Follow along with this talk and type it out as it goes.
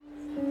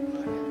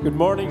Good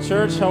morning,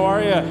 church. How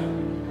are you?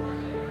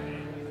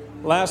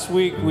 Last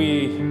week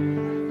we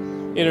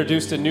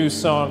introduced a new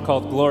song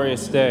called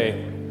Glorious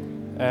Day.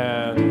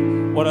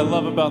 And what I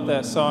love about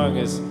that song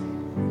is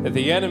that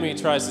the enemy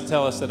tries to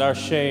tell us that our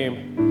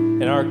shame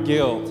and our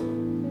guilt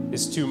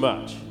is too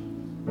much.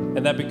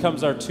 And that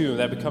becomes our tomb,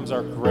 that becomes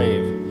our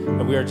grave.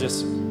 And we are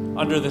just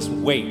under this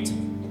weight.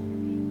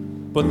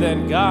 But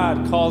then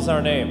God calls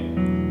our name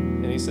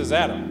and he says,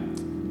 Adam,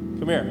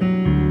 come here.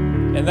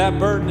 And that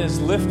burden is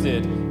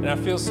lifted, and I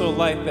feel so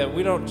light that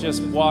we don't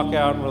just walk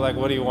out and we're like,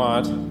 what do you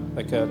want?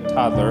 Like a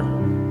toddler.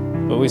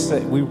 But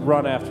we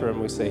run after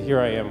him, we say, here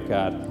I am,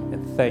 God,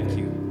 and thank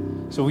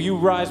you. So will you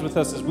rise with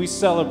us as we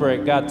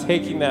celebrate God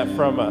taking that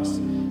from us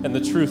and the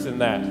truth in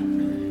that?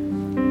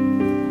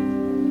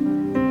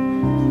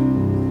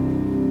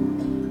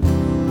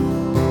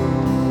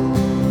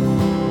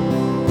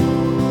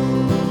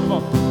 Come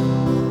on.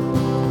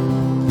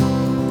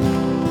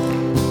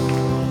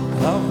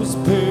 I was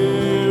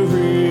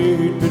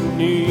buried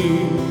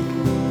beneath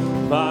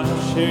my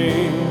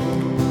shame.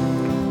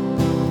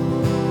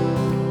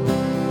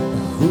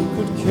 Who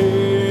could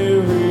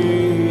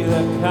carry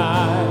that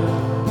kind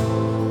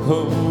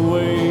of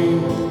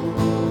weight?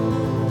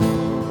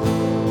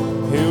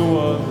 It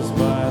was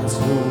my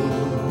tomb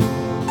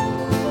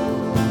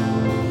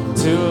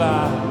till I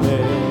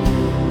met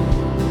you.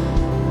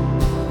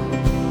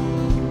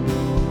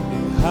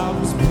 I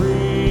was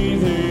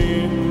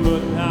breathing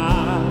but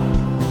not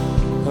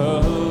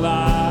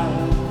alive.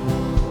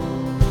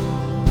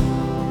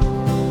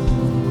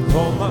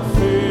 All my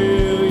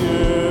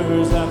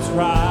failures I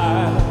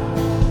tried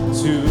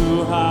to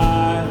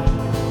hide.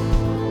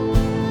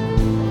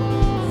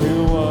 It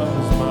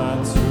was my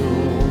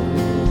tomb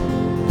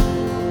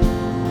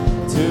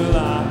till I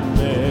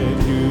met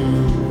you.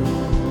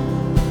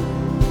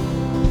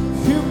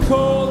 You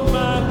called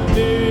my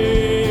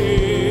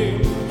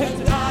name and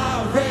I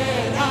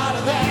ran out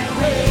of that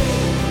grave,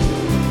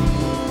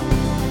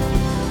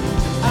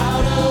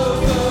 out of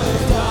the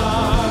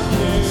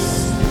darkness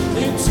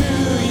into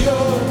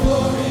your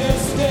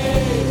glorious day.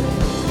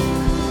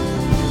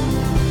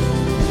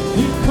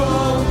 You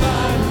called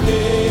my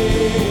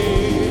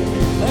name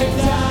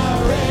and I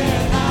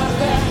ran out of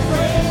that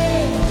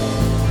grave,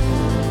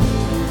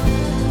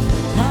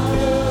 out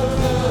of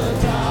the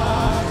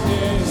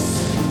darkness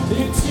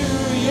into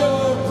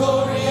your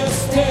glorious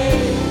day.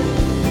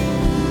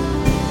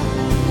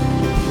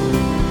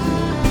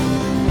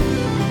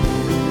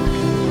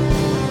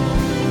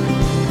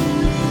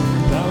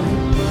 Now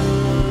your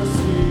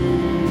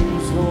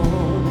mercies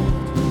hold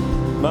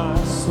my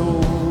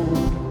soul.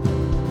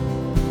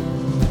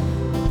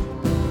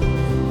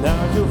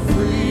 Now your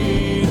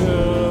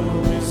freedom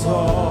is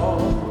all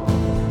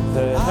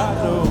that I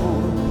know.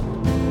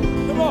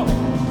 Come on.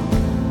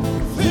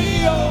 The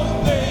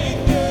only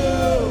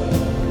knew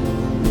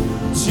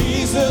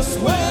Jesus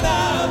when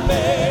I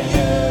met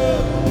you.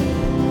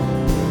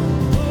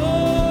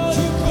 Oh,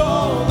 you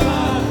called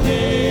my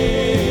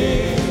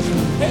name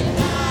and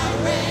I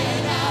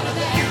ran out of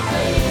that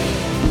grave,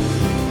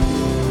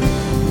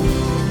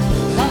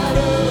 out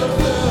of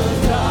the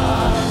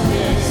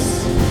darkness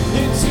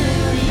into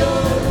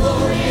your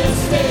glorious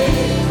day.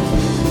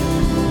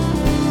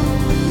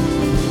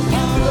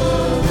 Out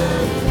of the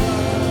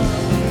darkness,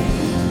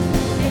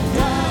 and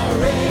I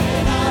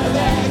ran out of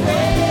that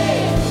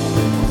grave.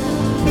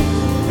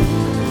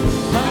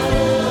 Out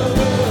of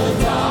the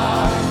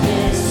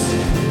darkness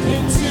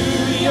into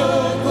your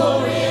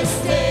glorious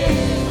day.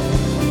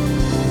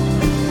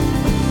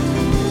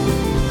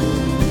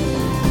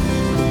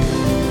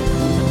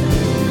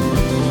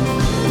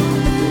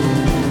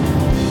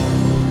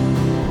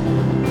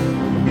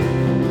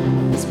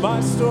 It's my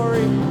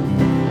story,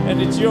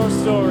 and it's your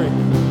story.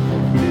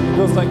 It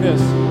goes like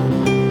this. I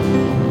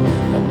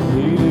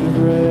needed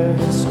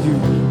rescue,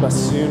 my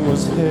sin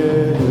was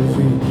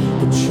heavy.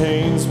 The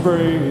chains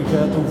break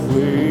at the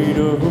weight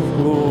of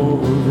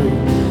glory.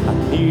 I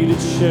needed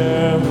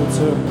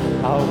shelter,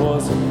 I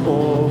was an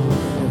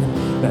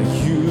orphan. Now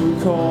you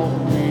call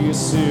me a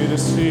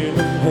citizen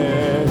of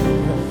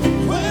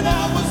heaven. When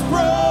I was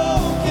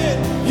broken,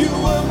 you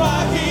were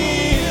my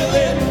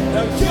healing.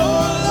 Now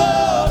your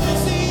love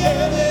is the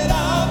air that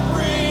I'm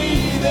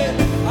breathing.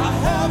 I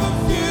have a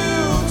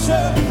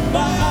future,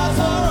 my eyes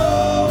are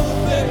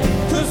open.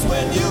 'Cause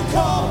when you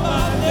call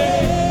my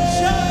name,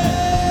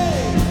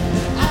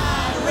 I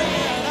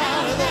ran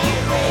out of that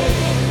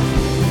grave,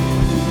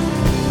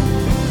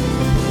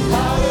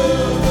 out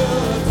of the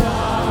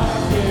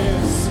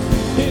darkness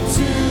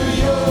into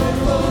your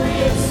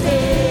glorious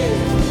day.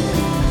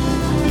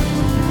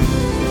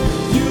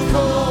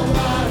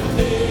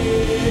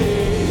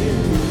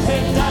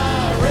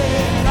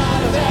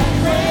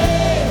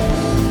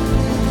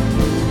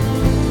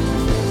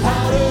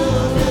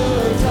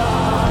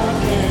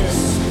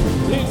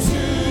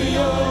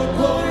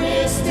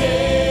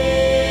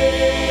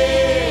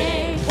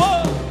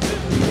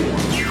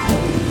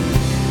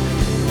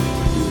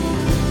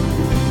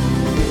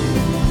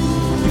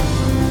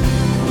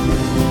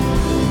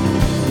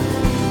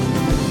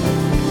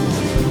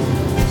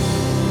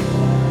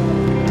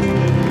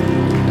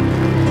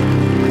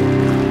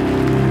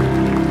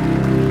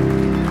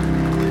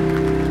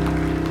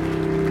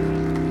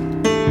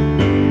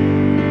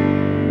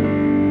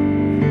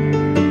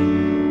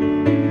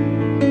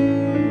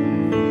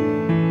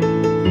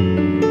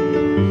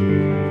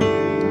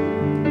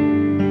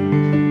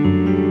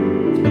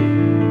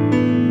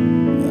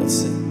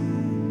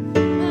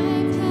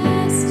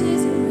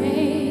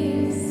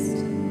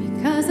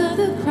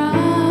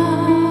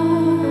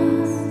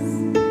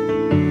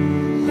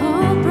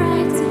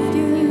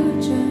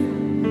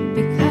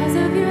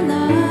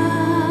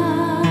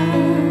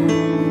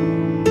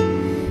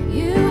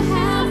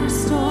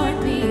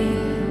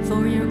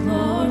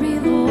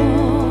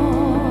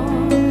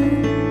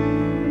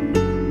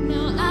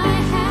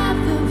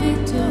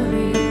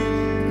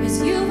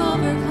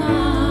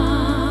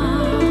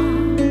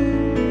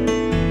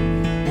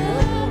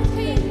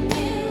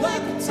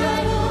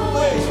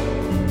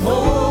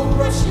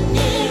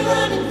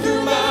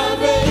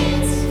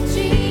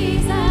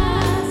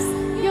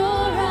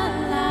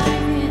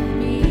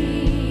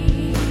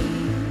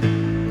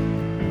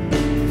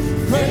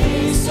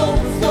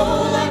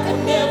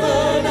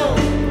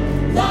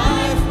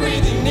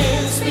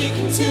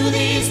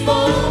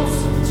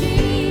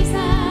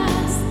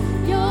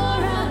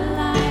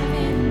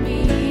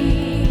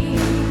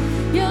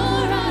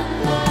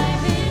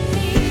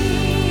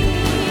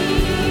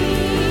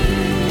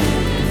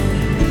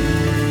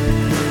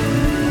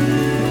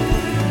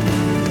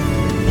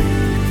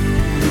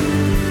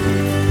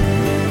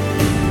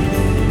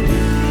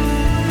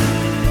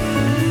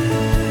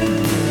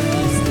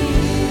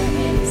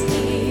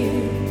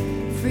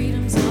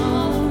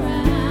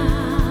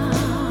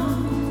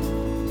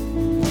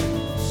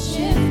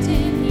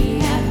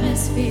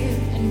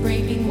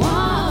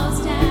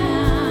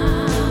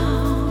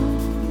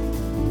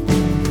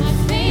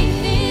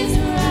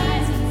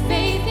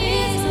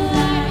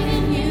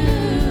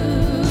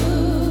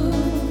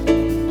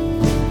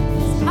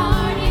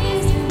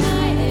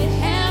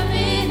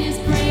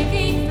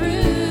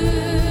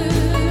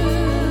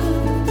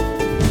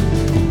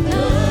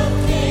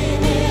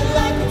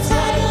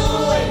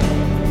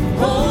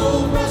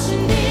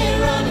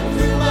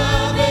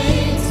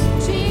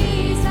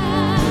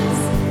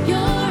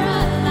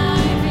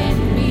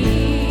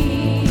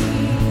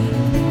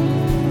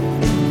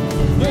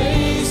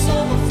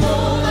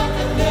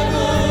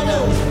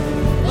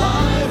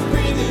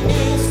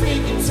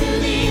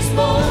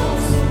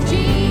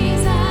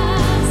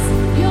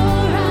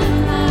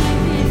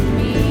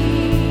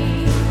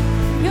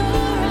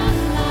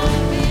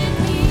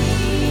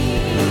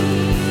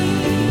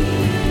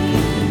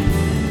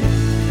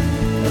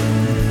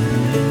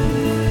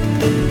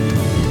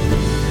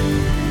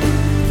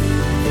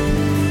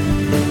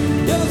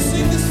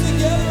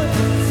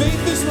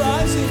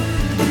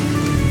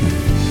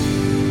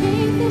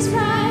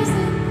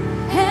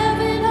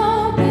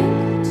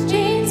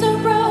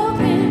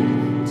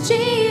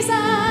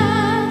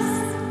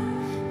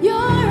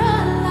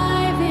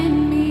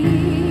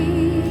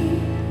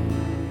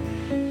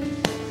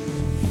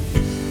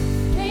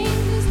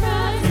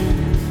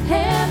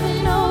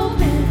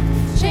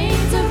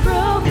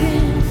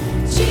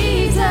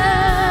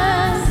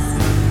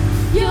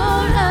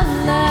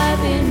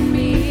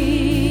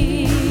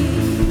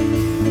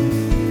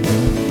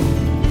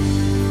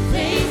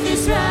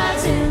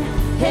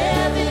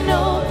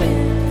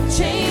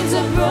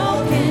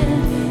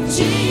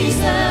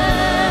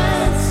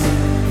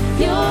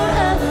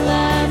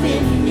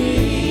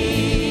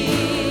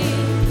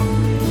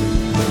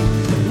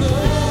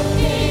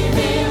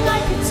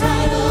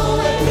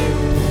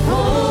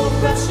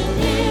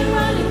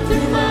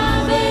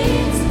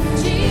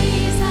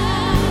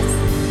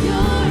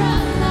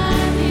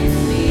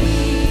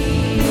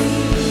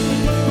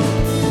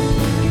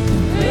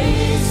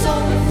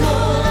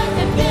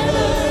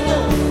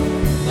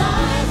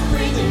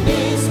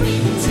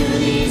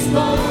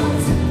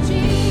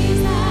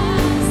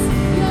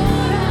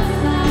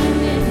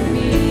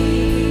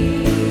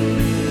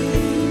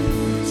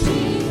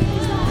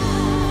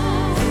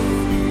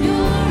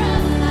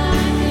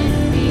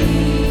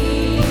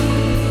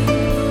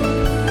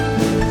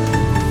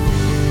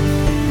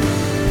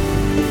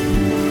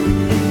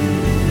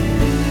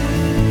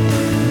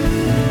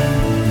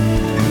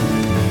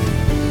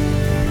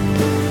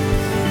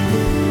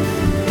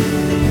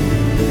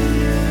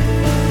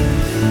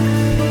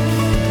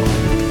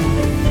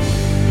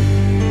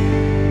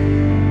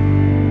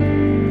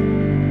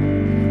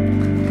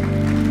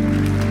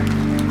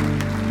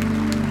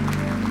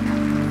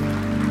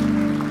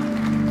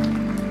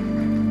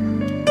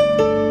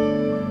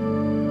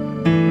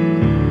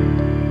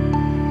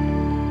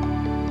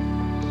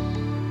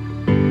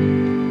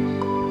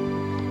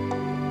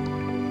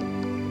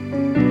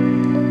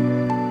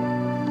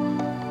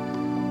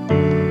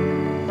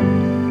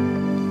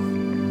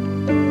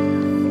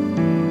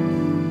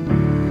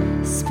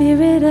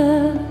 Spirit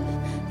of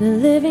the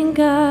living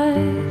God,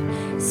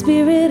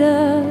 Spirit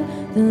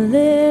of the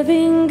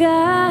living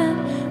God,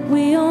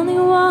 we only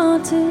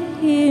want to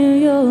hear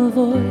your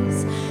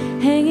voice,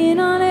 hanging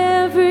on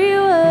every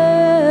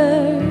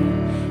word.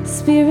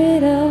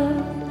 Spirit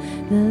of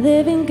the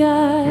living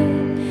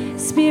God,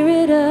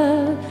 Spirit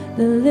of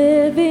the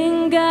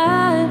living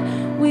God,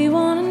 we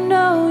want to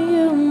know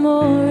you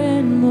more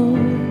and more,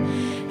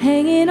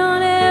 hanging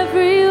on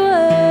every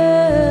word.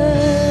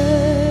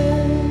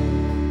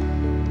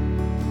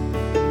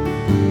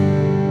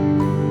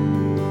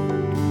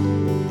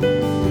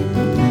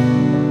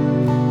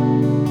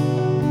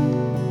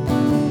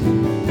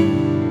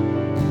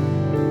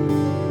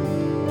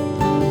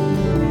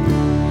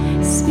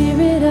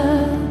 Spirit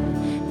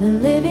of the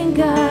living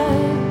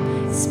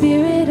God,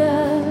 Spirit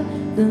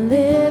of the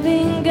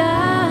living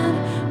God,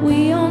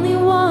 we only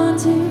want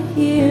to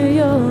hear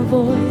your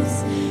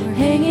voice, we're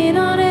hanging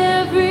on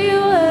every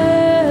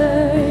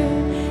word.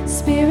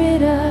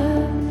 Spirit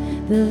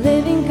of the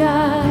living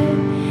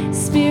God,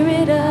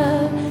 Spirit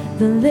of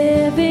the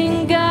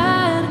living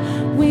God,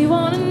 we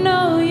want to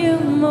know you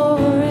more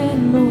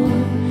and more,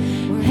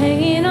 we're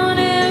hanging on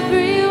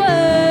every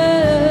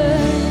word.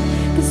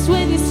 'Cause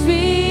when you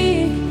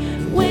speak,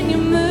 when you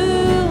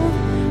move,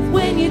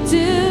 when you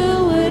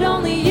do what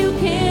only you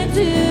can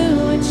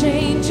do, it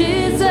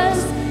changes us,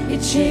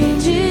 it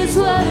changes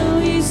what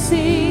we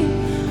see,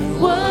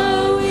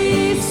 what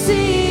we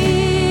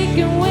seek.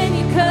 And when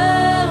you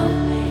come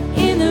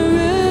in the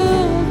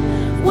room,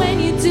 when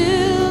you do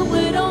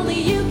what only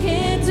you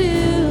can do,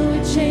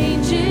 it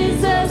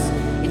changes us,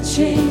 it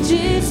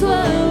changes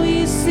what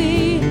we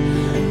see,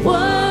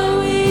 what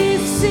we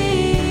see.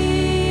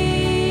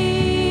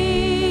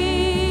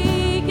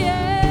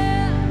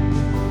 Yeah,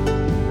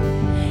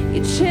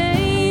 you're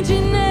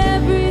changing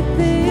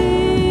everything.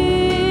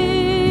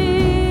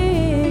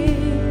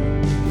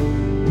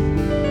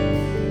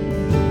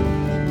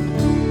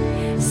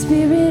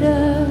 Spirit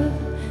of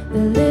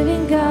the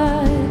living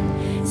God,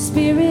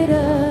 Spirit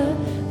of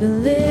the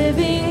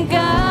living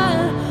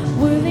God,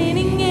 we're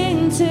leaning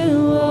into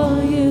all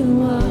you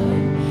are,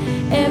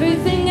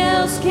 everything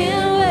else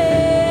can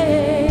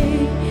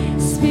wait.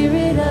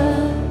 Spirit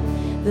of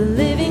the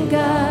living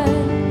God,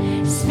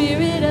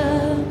 Spirit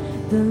of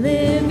the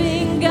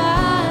living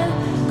God,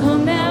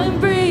 come now and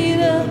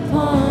breathe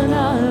upon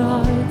our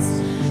hearts,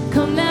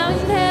 come now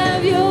and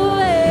have your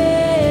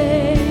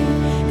way.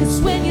 'Cause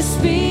when you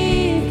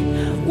speak,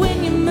 when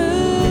you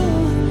move,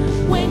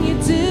 when you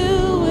do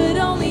what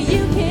only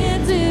you can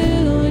do,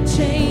 it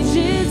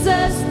changes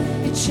us,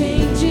 it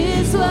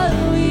changes what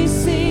we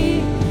see,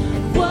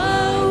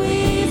 what we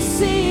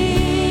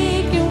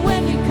seek. And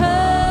when you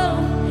come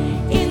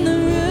in the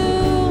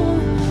room,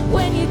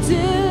 when you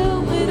do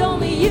what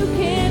only you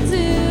can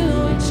do,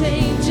 it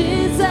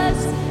changes us,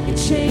 it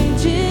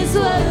changes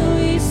what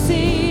we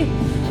see,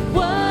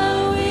 what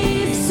we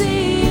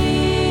see.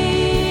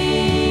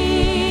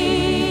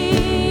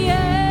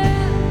 Yeah.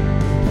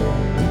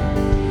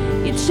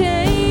 You're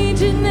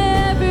changing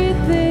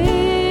everything.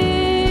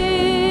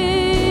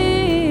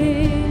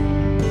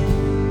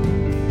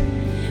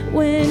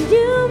 When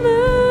you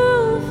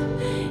move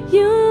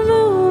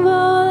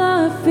all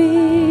our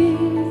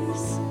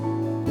fears.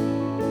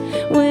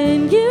 When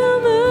you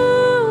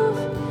move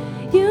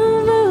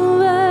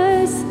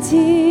us to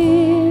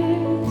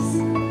tears.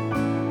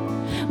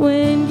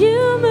 When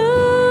you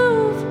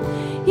move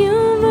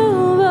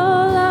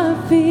all our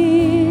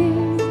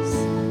fears.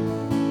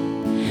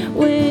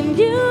 When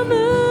you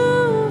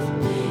move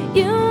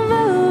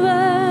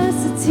us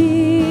to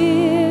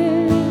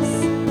tears.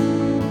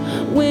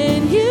 When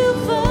you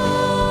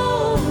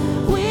fall,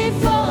 we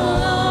fall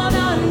on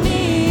our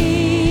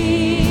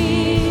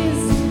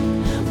knees.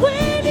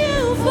 When you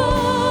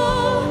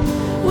fall,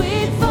 we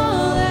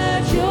fall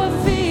at your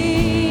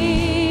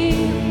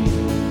feet.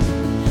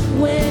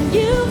 When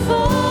you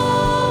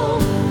fall,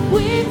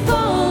 we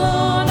fall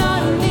on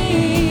our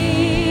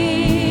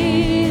knees.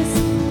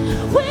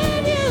 When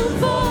you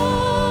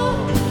fall,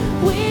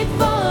 we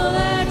fall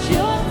at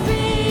your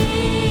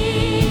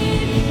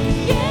feet.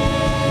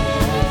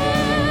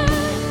 Yeah.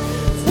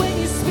 When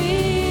you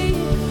speak,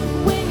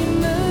 when you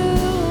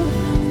move,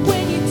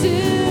 when you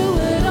do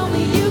what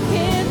only you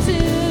can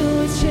do,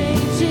 it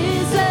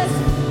changes us,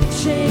 it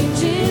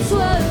changes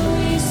what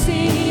we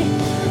see,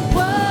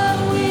 what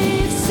we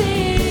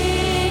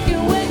seek.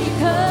 And when you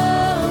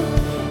come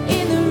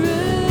in the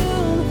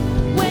room,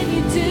 when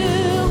you do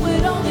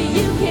what only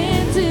you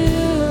can do,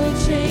 it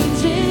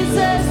changes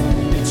us,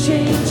 it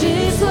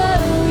changes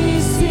what we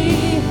see,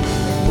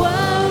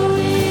 what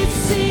we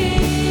see.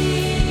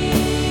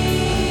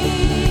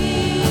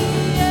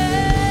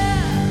 Yeah.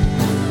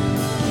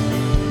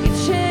 You're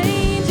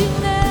changing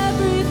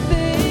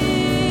everything.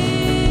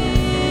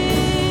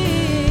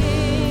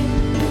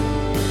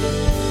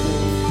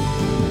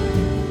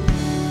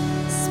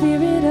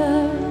 Spirit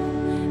of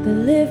the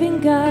living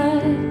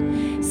God,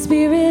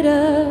 Spirit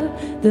of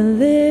the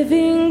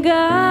living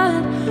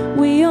God,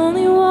 we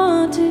only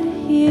want to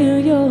hear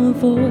your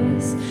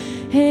voice,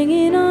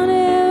 hanging on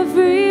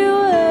every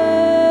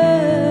word.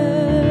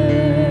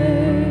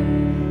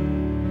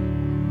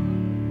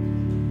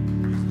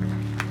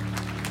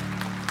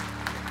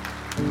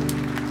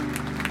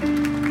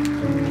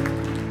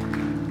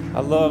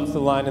 love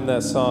the line in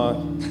that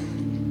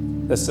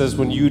song that says,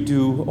 when you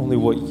do only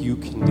what you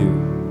can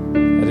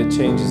do, that it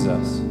changes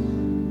us.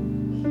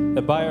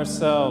 That by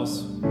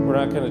ourselves, we're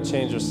not going to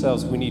change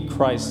ourselves. We need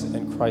Christ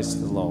and Christ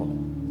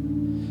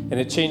alone. And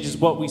it changes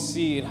what we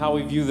see and how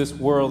we view this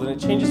world, and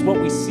it changes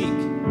what we seek.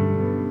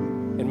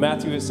 In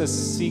Matthew, it says,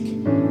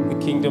 seek the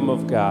kingdom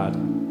of God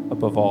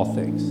above all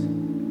things.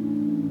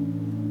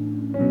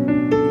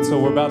 And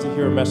so we're about to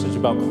hear a message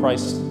about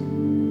Christ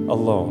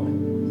alone.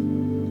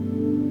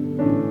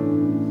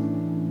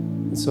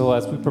 And so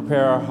as we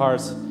prepare our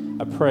hearts,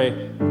 I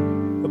pray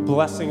a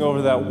blessing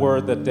over that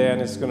word that Dan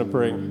is going to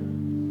bring.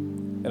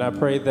 And I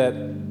pray that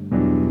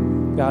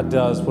God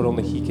does what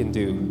only He can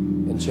do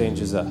and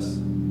changes us.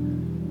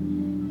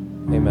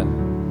 Amen.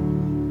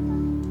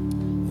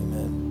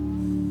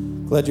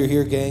 Amen. Glad you're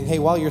here, gang. Hey,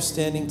 while you're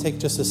standing, take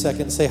just a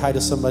second. Say hi to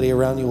somebody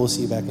around you. We'll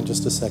see you back in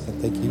just a second.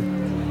 Thank you.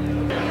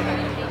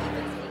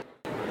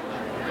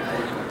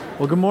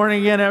 Well, good morning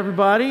again,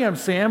 everybody. I'm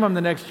Sam. I'm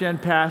the Next Gen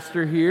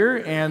pastor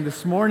here. And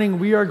this morning,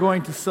 we are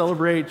going to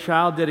celebrate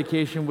child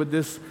dedication with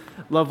this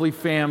lovely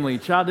family.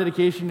 Child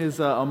dedication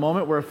is a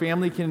moment where a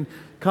family can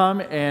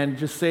come and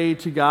just say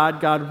to God,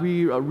 God,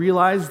 we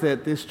realize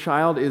that this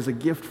child is a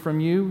gift from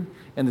you,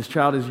 and this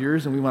child is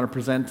yours, and we want to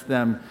present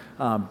them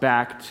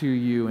back to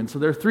you. And so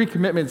there are three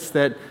commitments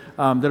that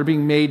are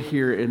being made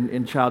here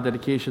in child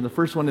dedication. The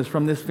first one is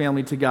from this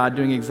family to God,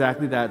 doing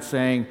exactly that,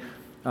 saying,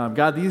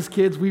 God, these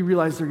kids, we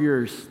realize they're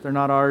yours. They're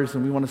not ours,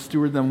 and we want to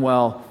steward them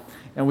well,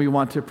 and we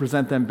want to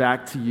present them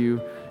back to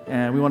you,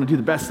 and we want to do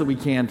the best that we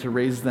can to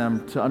raise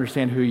them to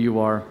understand who you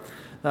are.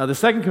 The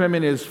second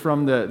commitment is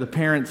from the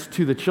parents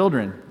to the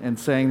children, and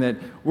saying that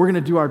we're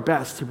going to do our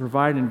best to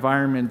provide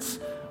environments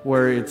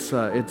where it's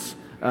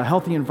a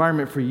healthy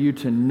environment for you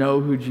to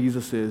know who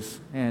Jesus is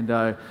and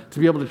to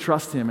be able to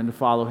trust Him and to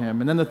follow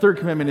Him. And then the third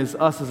commitment is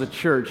us as a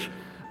church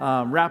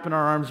wrapping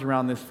our arms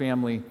around this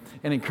family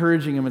and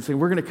encouraging them and saying,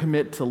 we're going to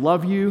commit to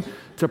love you,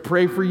 to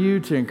pray for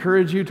you, to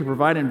encourage you, to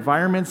provide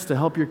environments to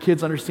help your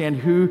kids understand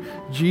who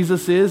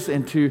Jesus is,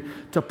 and to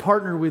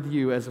partner with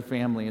you as a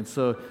family. And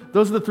so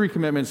those are the three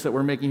commitments that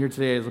we're making here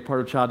today as a part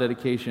of child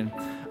dedication.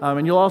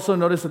 And you'll also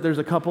notice that there's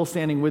a couple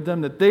standing with them,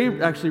 that they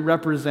actually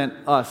represent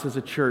us as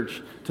a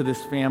church to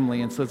this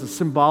family. And so it's a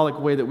symbolic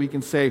way that we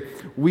can say,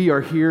 we are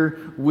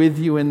here with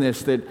you in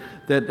this, that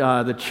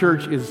the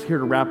church is here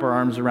to wrap our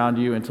arms around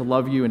you and to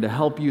love you and to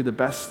help you the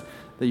best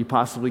that you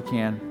possibly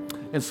can.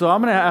 And so I'm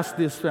going to ask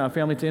this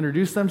family to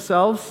introduce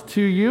themselves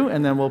to you,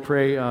 and then we'll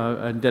pray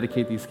and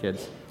dedicate these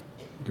kids.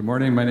 Good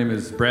morning. My name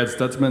is Brad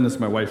Stutzman. This is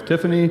my wife,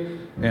 Tiffany,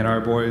 and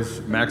our boys,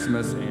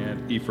 Maximus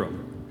and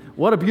Ephraim.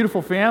 What a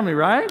beautiful family,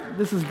 right?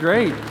 This is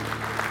great.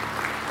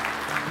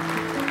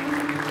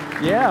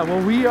 Yeah,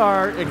 well, we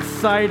are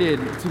excited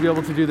to be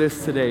able to do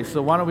this today.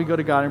 So why don't we go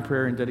to God in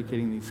prayer and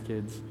dedicating these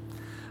kids.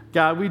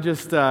 God, we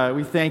just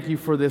we thank you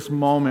for this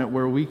moment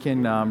where we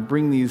can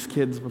bring these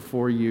kids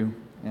before you,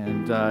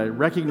 and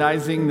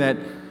recognizing that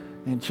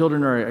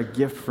children are a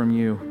gift from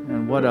you,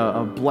 and what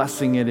a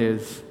blessing it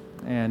is.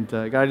 And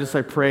God,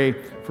 I pray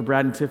for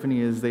Brad and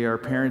Tiffany as they are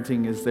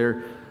parenting, as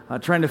they're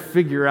trying to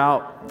figure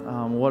out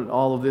what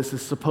all of this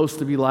is supposed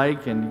to be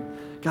like. And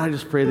God, I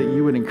just pray that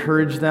you would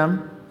encourage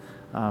them,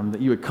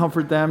 that you would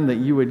comfort them, that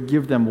you would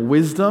give them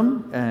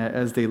wisdom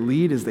as they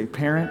lead, as they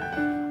parent.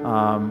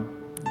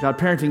 God,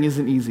 parenting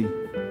isn't easy,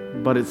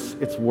 but it's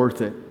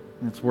worth it,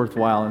 and it's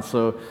worthwhile. And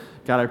so,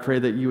 God, I pray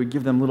that you would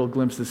give them little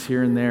glimpses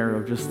here and there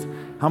of just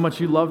how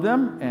much you love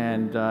them,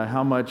 and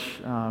how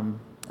much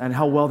and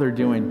how well they're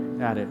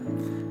doing at it.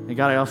 And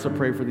God, I also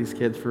pray for these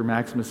kids, for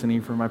Maximus and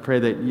Ephraim. I pray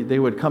that they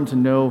would come to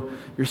know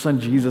your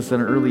son Jesus at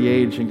an early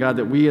age, and God,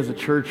 that we as a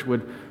church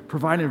would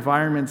provide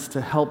environments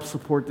to help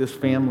support this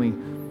family,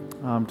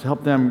 to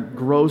help them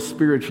grow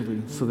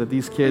spiritually, so that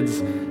these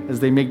kids, as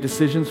they make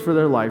decisions for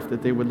their life,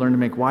 that they would learn to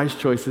make wise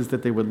choices,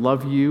 that they would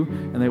love you,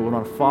 and they would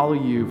want to follow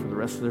you for the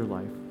rest of their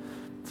life.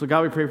 So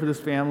God, we pray for this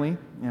family,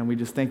 and we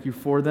just thank you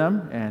for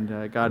them.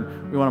 And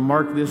God, we want to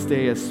mark this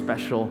day as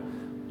special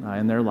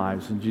in their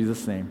lives. In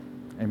Jesus' name,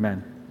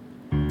 amen.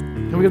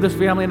 Can we give this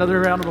family another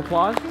round of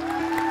applause?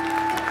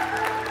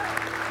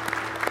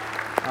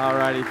 All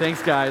righty,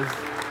 thanks, guys.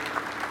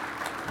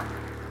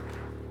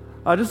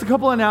 Just a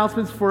couple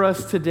announcements for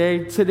us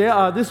today.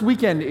 This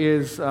weekend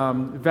is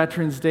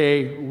Veterans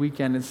Day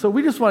weekend, and so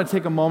we just want to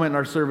take a moment in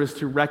our service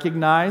to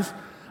recognize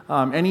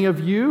any of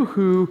you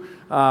who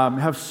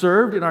have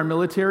served in our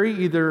military,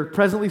 either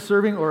presently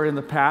serving or in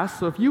the past.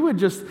 So if you would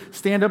just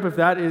stand up if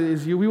that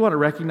is you, we want to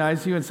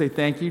recognize you and say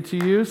thank you to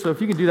you. So if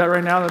you can do that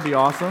right now, that'd be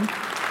awesome.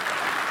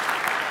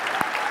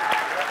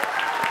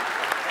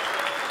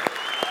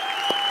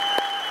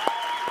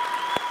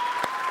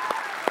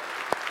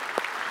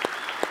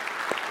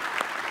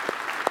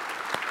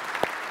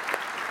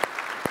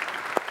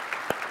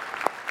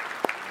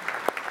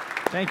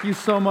 Thank you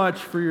so much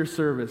for your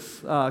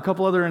service. A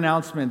couple other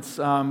announcements.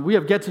 We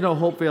have Get to Know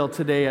Hopevale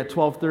today at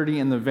 12:30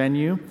 in the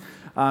venue.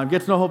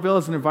 Get to know Hopeville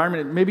as an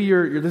environment. Maybe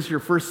this is your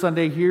first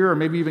Sunday here, or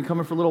maybe you've been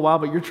coming for a little while,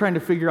 but you're trying to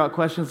figure out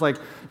questions like,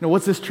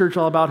 what's this church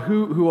all about?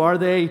 Who are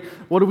they?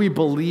 What do we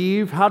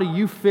believe? How do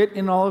you fit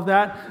in all of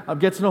that?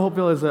 Get to know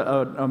Hopeville is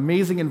an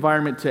amazing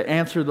environment to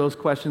answer those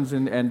questions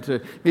and to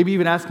maybe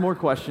even ask more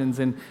questions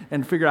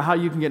and figure out how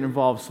you can get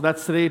involved. So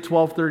that's today,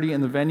 12:30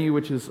 in the venue,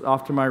 which is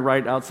off to my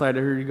right outside.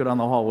 I heard you go down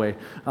the hallway.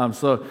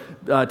 So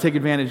take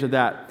advantage of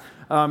that.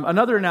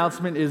 Another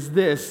announcement is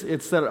this.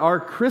 It's that our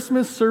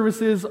Christmas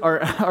services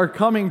are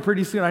coming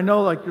pretty soon. I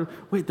know,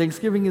 wait,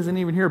 Thanksgiving isn't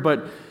even here,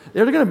 but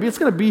it's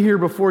going to be here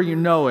before you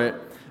know it.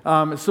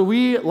 So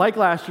we, like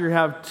last year,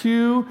 have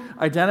 2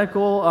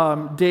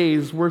 identical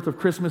days worth of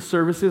Christmas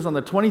services on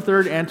the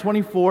 23rd and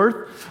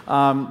 24th.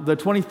 The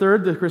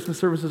 23rd, the Christmas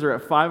services are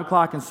at 5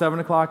 o'clock and 7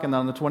 o'clock, and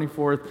on the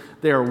 24th,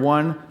 they are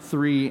 1,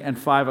 3, and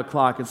 5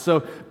 o'clock. And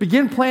so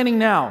begin planning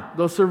now.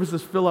 Those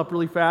services fill up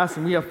really fast,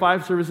 and we have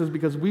 5 services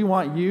because we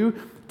want you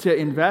to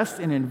invest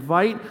and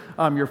invite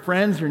your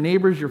friends, your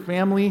neighbors, your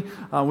family.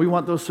 We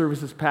want those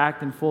services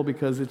packed and full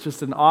because it's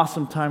just an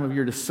awesome time of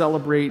year to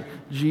celebrate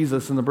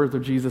Jesus and the birth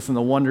of Jesus and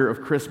the wonder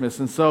of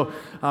Christmas. And so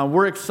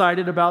we're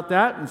excited about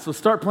that. And so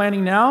start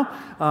planning now.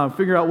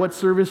 Figure out what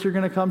service you're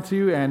going to come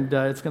to, and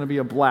it's going to be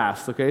a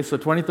blast. Okay, so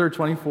 23rd,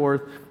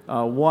 24th,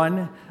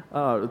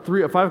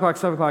 5 o'clock,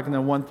 7 o'clock, and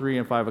then 1, 3,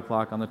 and 5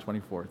 o'clock on the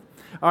 24th.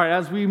 All right,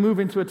 as we move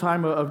into a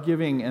time of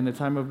giving and a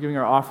time of giving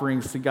our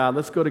offerings to God,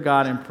 let's go to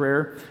God in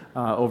prayer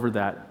over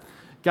that.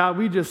 God,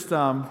 we just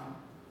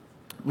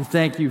we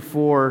thank you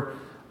for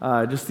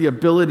just the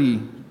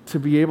ability to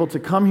be able to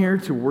come here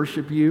to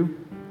worship you,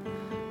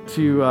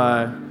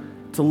 to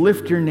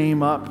lift your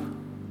name up,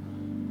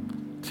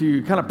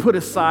 to kind of put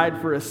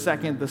aside for a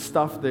second the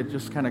stuff that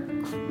just kind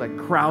of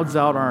crowds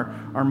out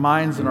our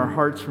minds and our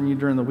hearts from you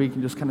during the week,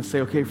 and just kind of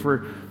say, okay,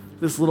 for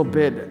this little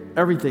bit,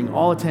 everything,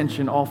 all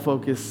attention, all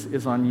focus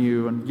is on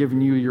you and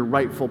giving you your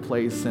rightful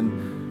place.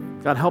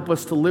 And God, help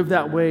us to live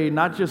that way,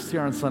 not just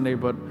here on Sunday,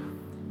 but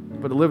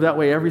to live that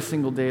way every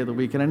single day of the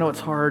week. And I know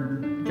it's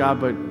hard, God,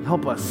 but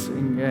help us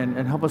and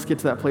help us get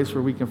to that place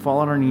where we can fall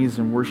on our knees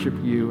and worship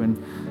you, and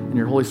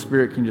your Holy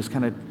Spirit can just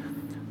kind of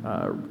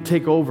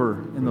take over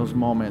in those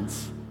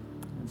moments.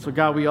 So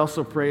God, we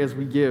also pray as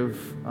we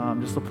give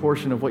just a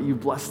portion of what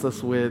you've blessed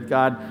us with.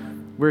 God,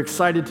 we're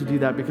excited to do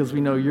that because we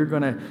know you're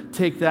going to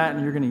take that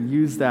and you're going to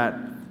use that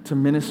to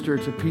minister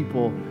to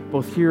people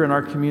both here in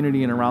our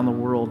community and around the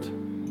world.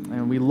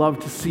 And we love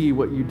to see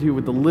what you do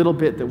with the little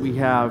bit that we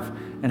have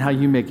and how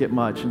you make it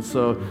much. And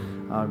so,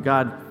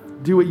 God,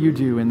 do what you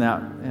do in that.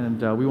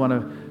 And we want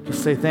to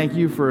just say thank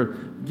you for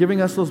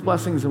giving us those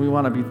blessings, and we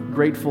want to be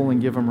grateful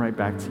and give them right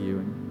back to you.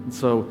 And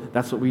so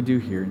that's what we do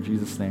here in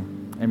Jesus'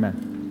 name.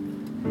 Amen.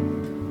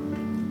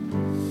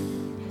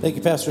 Thank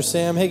you, Pastor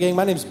Sam. Hey, gang,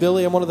 my name's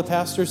Billy. I'm one of the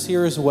pastors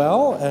here as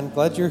well, and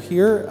glad you're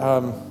here.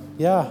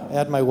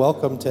 Add my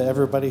welcome to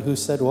everybody who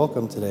said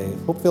welcome today.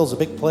 Hopeville's a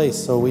big place,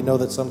 so we know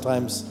that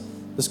sometimes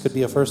this could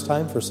be a first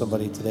time for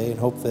somebody today, and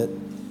hope that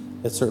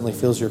it certainly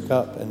fills your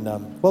cup. And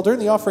during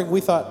the offering, we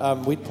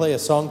thought we'd play a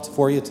song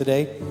for you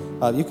today.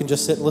 You can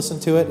just sit and listen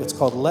to it. It's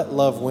called Let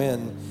Love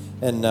Win,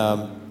 and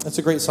it's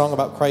a great song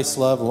about Christ's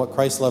love and what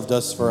Christ's love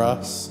does for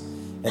us,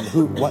 and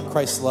what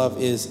Christ's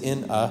love is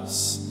in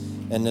us.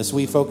 And as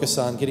we focus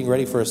on getting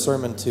ready for a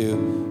sermon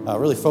to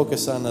really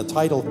focus on the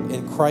title,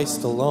 In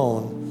Christ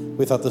Alone,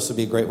 we thought this would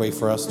be a great way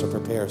for us to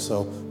prepare.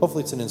 So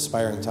hopefully it's an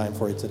inspiring time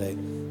for you today.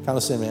 Count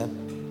us in, man.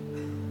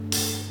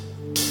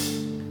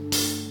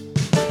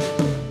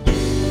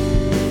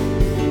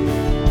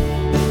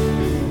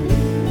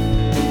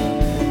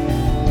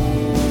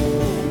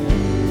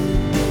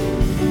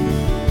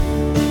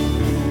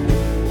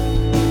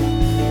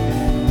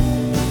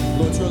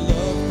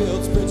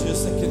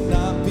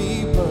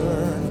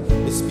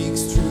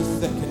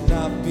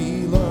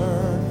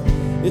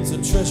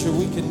 Treasure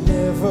we can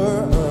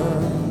never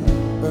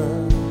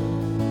earn.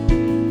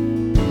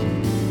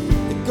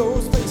 It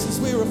goes places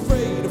we're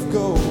afraid of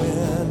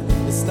going.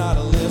 It's not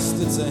a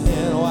list, it's a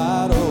hand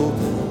wide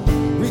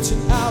open,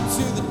 reaching out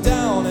to the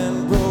down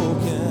and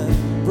broken.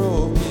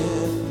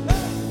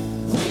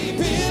 We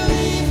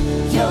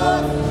believe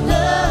your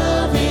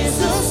love is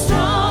the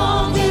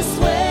strongest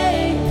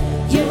way.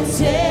 You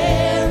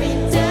tear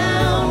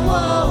down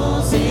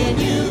walls and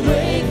you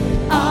break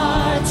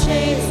our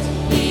chains.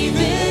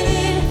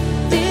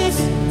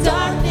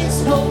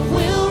 Hope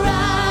will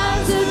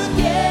rise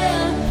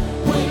again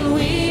when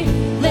we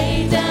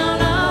lay down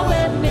our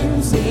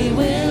weapons. We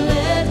will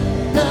let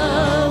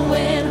love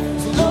win.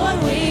 So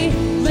Lord, we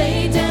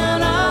lay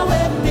down our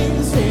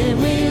weapons and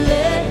we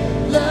let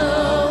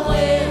love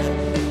win.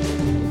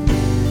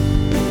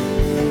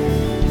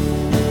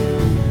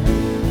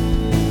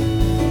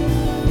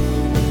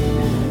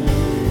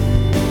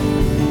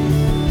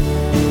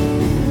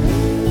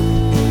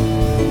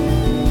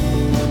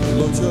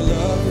 Lord, your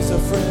love is a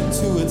friend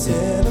to its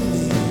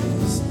enemies.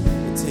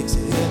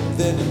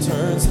 Then it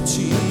turns the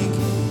cheek.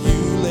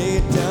 You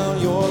laid down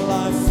your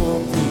life for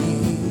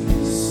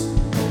peace.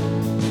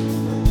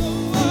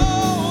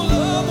 Oh,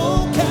 love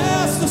won't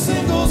cast a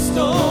single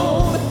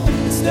stone.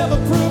 It's never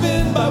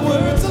proven by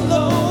words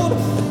alone.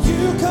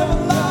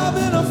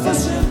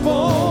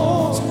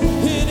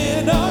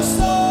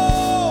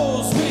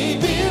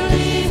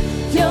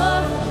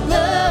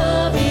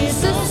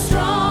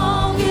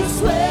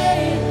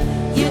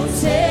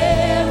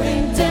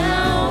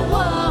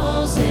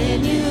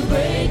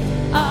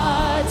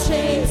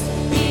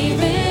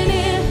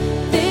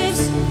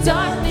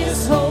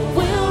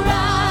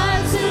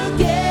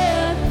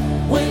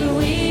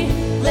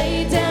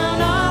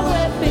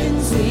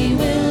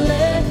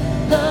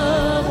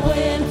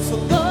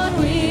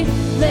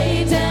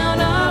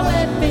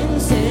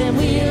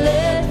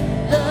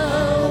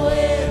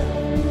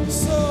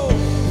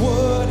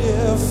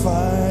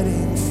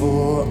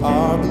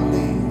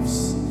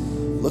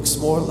 looks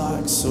more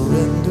like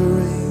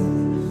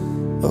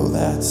surrendering. Oh,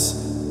 that's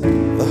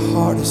the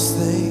hardest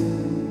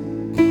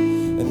thing.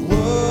 And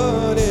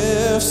what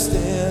if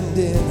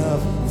standing up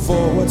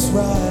for what's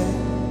right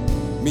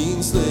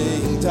means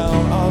laying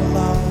down our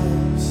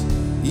lives,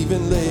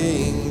 even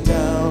laying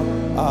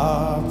down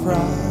our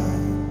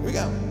pride? Here we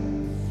go.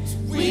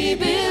 We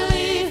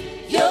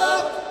believe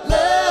your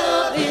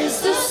love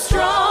is the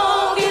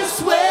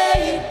strongest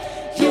way.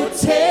 You're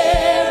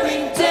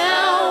tearing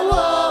down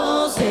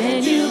walls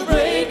and you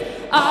break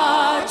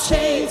our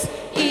chains.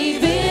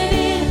 Even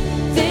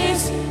in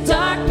this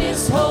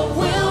darkness, hope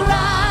will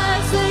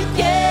rise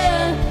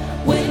again.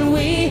 When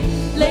we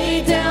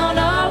lay down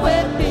our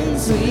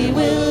weapons, we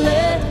will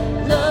let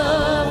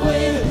love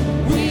win.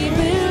 We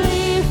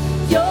believe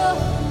your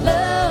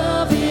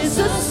love is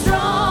the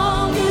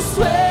strongest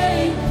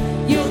way.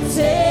 You're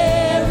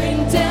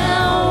tearing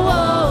down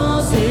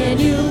walls and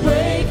you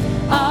break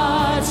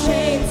our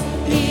chains.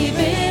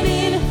 Even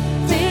in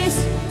this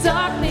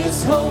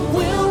darkness, hope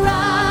will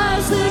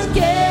rise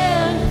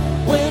again.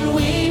 When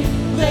we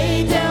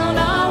lay down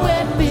our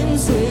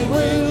weapons, we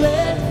will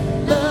let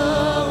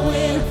love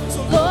win.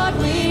 So Lord,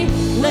 we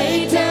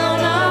lay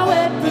down our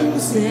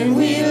weapons and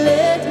we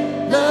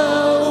let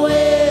love win.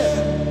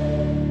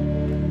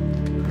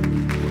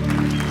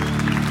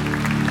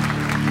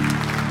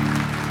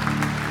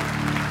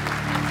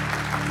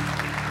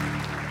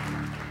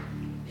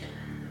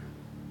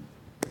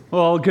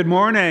 Well, good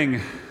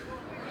morning.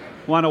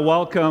 Want to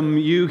welcome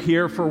you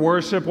here for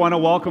worship. Want to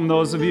welcome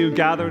those of you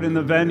gathered in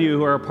the venue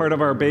who are a part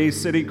of our Bay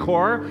City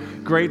Core.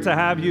 Great to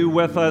have you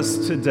with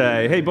us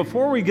today. Hey,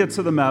 before we get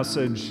to the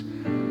message,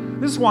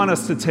 I just want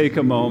us to take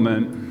a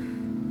moment.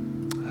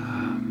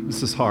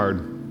 This is hard.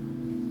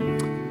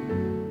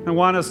 I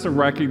want us to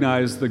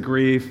recognize the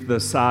grief, the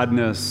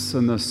sadness,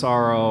 and the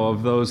sorrow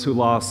of those who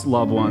lost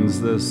loved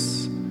ones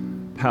this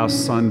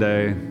past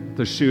Sunday,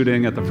 the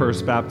shooting at the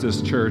First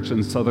Baptist Church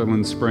in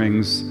Sutherland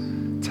Springs,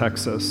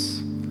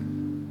 Texas.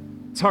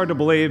 It's hard to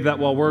believe that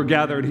while we're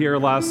gathered here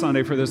last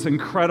Sunday for this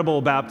incredible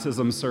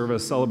baptism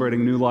service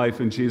celebrating new life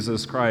in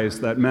Jesus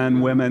Christ, that men,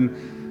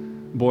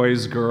 women,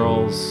 boys,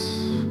 girls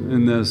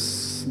in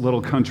this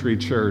little country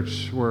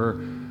church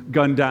were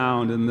gunned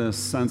down in this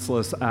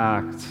senseless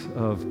act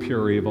of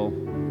pure evil.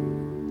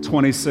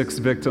 26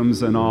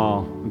 victims in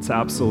all. It's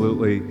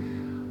absolutely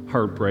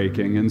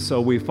heartbreaking. And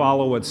so we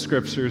follow what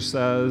Scripture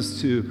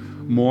says to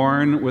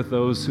mourn with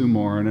those who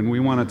mourn. And we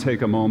want to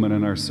take a moment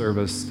in our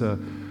service to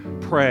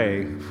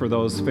pray for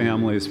those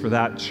families, for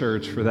that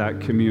church, for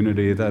that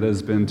community that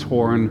has been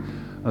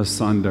torn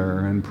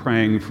asunder, and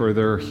praying for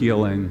their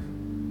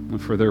healing,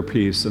 for their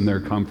peace and their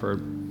comfort.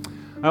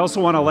 I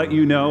also want to let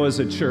you know as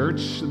a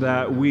church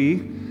that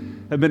we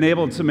have been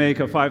able to make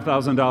a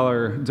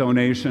 $5,000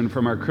 donation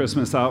from our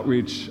Christmas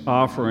outreach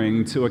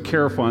offering to a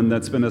care fund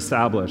that's been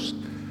established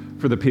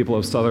for the people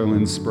of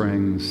Sutherland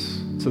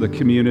Springs, to the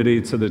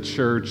community, to the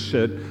church.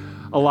 It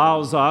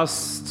allows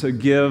us to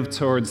give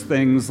towards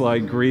things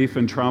like grief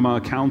and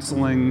trauma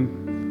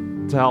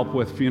counseling, to help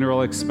with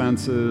funeral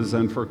expenses,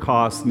 and for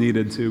costs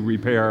needed to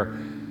repair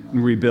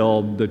and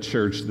rebuild the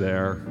church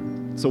there.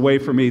 It's a way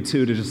for me,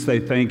 too, to just say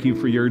thank you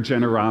for your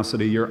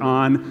generosity, your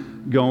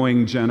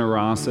ongoing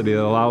generosity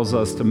that allows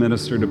us to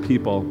minister to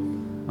people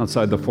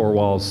outside the four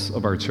walls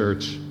of our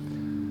church.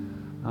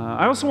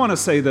 I also want to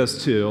say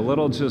this, too, a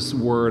little just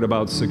word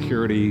about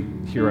security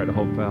here at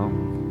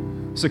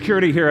Hopevale.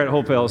 Security here at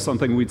Hopevale is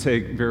something we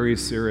take very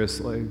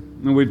seriously,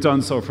 and we've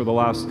done so for the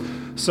last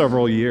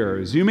several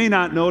years. You may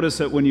not notice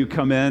it when you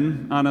come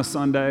in on a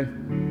Sunday,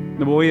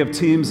 but we have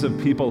teams of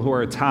people who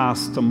are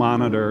tasked to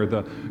monitor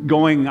the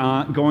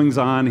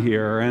goings-on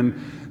here, and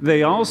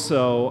they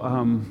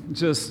also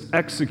just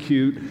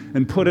execute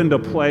and put into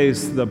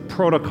place the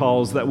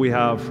protocols that we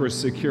have for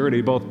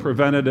security, both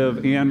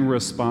preventative and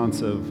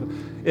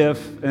responsive,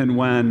 if and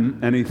when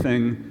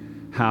anything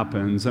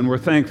happens. And we're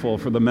thankful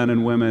for the men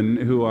and women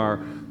who are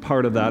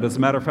part of that. As a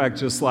matter of fact,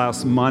 just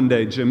last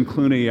Monday, Jim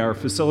Clooney, our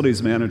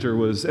facilities manager,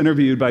 was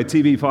interviewed by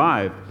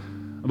TV5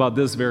 about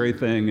this very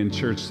thing in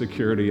church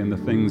security and the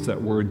things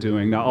that we're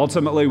doing. Now,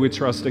 ultimately, we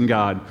trust in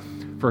God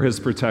for his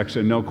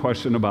protection, no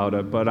question about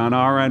it. But on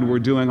our end, we're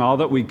doing all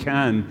that we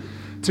can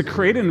to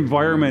create an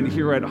environment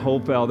here at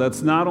Hopevale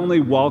that's not only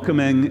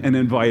welcoming and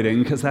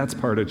inviting, because that's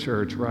part of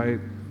church, right?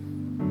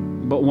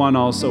 But one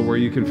also where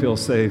you can feel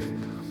safe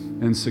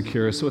and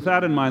secure. So with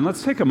that in mind,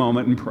 let's take a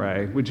moment and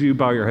pray. Would you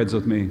bow your heads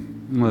with me?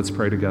 And let's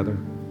pray together.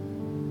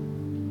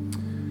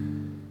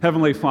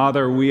 Heavenly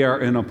Father, we are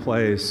in a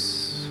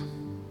place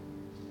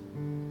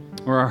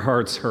where our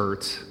hearts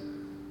hurt.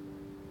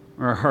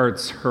 Our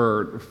hearts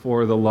hurt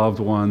for the loved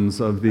ones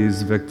of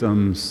these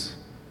victims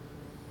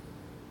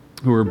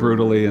who were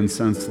brutally and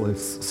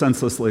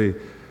senselessly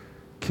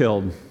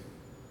killed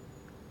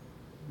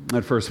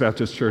at First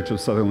Baptist Church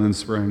of Sutherland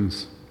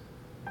Springs.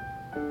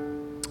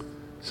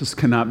 Just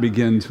cannot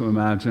begin to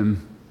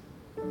imagine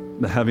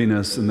the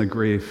heaviness and the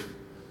grief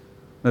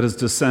that has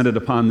descended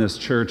upon this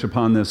church,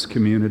 upon this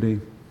community.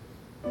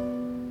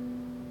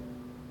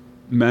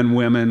 Men,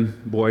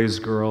 women, boys,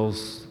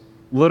 girls,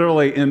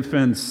 literally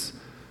infants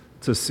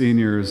to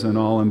seniors and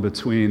all in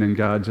between. And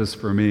God, just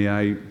for me,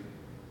 I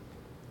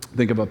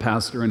think of a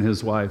pastor and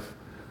his wife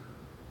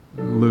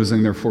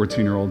losing their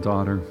 14-year-old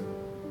daughter.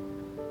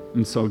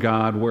 And so,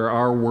 God, where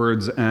our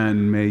words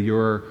end, may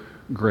your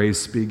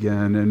grace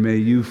begin, and may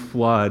you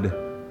flood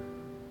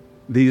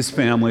these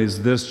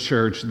families, this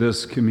church,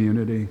 this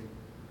community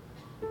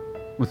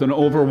with an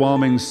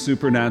overwhelming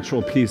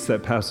supernatural peace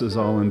that passes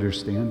all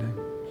understanding.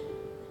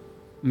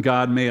 And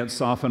God, may it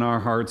soften our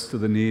hearts to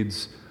the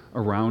needs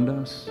around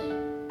us.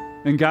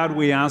 And God,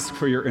 we ask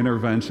for your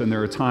intervention.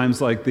 There are times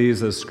like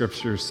these, as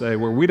scriptures say,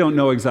 where we don't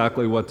know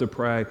exactly what to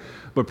pray,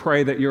 but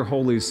pray that your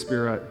Holy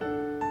Spirit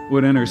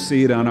would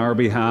intercede on our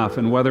behalf.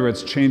 And whether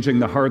it's changing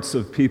the hearts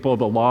of people,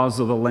 the laws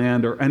of the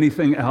land, or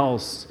anything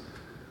else,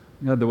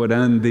 God, that would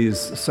end these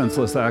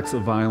senseless acts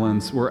of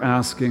violence, we're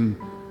asking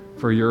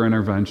for your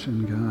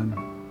intervention, God.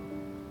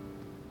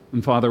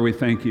 And Father, we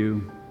thank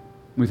you.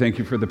 We thank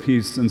you for the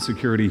peace and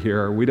security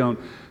here. We don't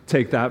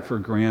take that for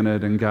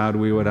granted. And God,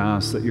 we would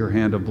ask that your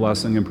hand of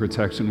blessing and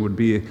protection would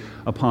be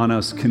upon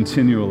us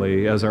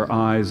continually as our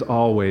eyes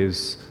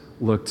always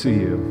look to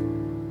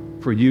you.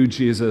 For you,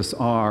 Jesus,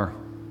 are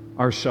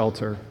our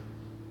shelter,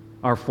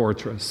 our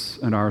fortress,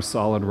 and our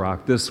solid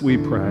rock. This we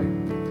pray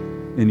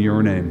in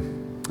your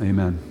name.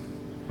 Amen.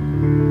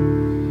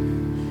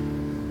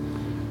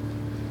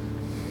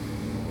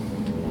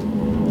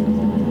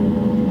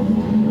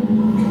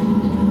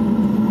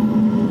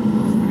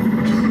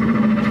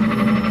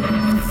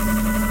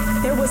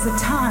 There was a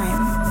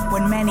time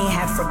when many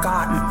had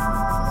forgotten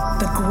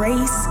the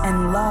grace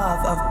and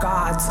love of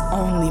God's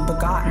only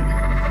begotten.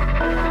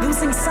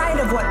 Losing sight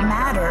of what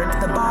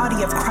mattered, the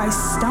body of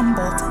Christ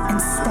stumbled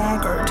and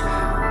staggered,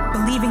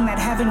 believing that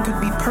heaven could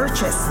be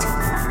purchased.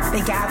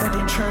 They gathered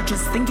in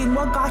churches thinking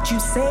what got you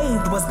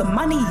saved was the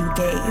money you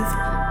gave.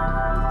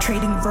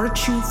 Trading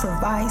virtue for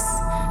vice,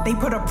 they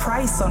put a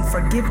price on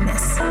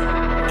forgiveness,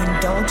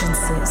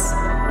 indulgences,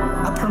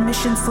 a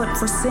permission slip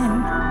for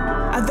sin,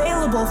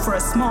 available for a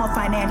small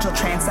financial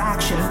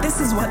transaction. This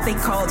is what they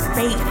called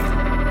faith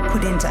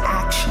put into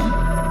action.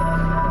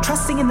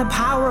 Trusting in the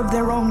power of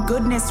their own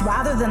goodness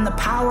rather than the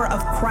power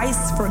of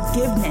Christ's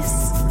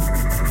forgiveness.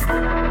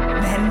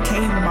 Then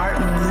came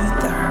Martin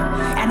Luther,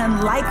 an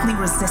unlikely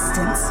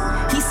resistance.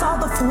 He saw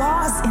the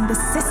flaws in the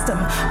system,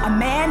 a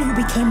man who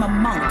became a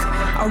monk,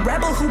 a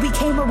rebel who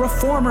became a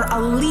reformer, a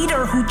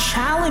leader who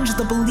challenged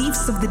the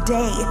beliefs of the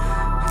day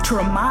to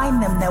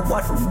remind them that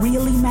what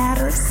really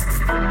matters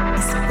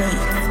is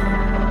faith.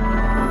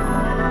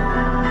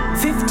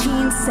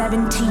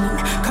 1517,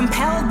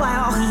 compelled by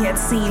all he had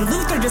seen,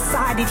 Luther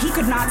decided he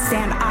could not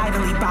stand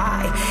idly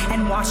by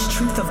and watch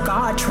truth of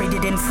God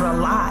traded in for a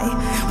lie.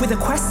 With a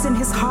quest in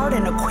his heart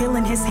and a quill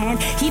in his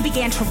hand, he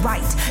began to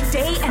write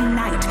day and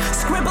night,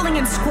 scribbling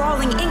and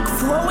scrawling, ink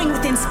flowing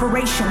with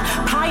inspiration,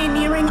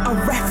 pioneering a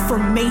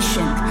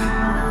reformation,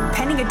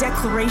 penning a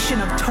declaration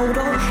of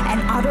total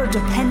and utter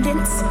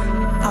dependence,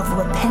 of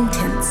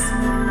repentance.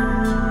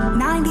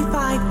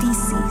 95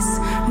 theses,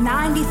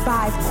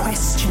 95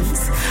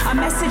 questions, a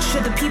message to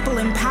the people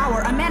in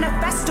power, a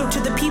manifesto to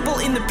the people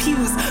in the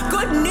pews.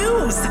 Good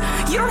news!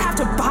 You don't have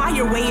to buy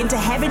your way into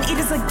heaven. It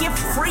is a gift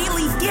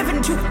freely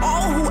given to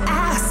all who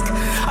ask,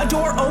 a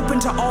door open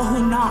to all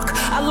who knock,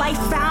 a life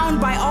found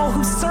by all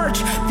who search.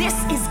 This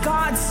is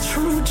God's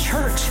true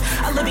church,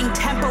 a living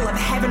temple of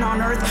heaven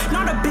on earth,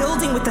 not a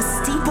building with a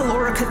steeple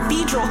or a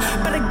cathedral,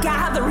 but a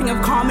gathering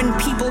of common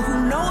people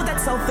who know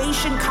that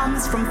salvation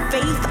comes from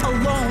faith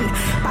alone,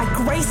 by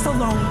grace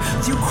alone,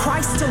 through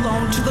Christ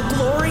alone, to the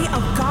glory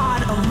of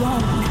God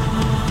alone.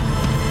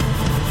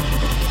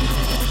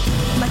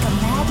 Like a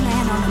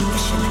madman on a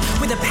mission,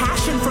 with a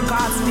passion for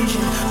God's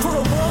vision, for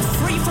a world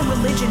free from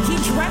religion, he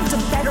dreamt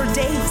of better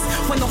days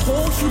when the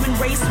whole human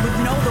race would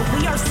know that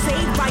we are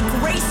saved by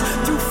grace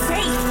through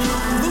faith.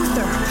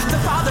 Luther,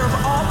 the father of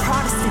all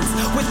Protestants,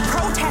 with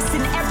protests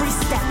in every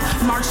step,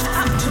 marched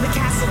up to the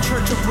Castle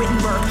Church of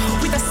Wittenberg.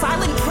 With a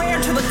silent prayer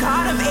to the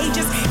God of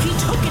ages, he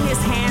took in his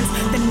hands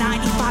the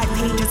 95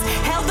 pages,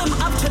 held them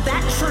up to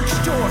that church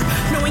door,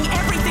 knowing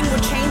everything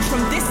would change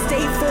from this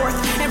day forth.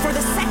 And for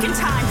the second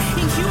time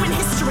in human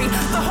history,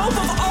 the hope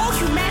of all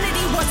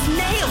humanity was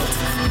nailed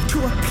to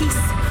a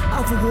piece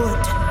of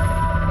wood.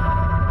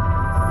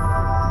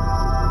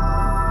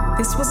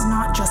 This was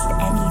not just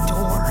any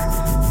door.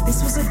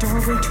 This was a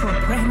doorway to a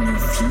brand new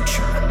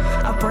future,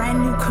 a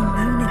brand new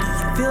community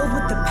filled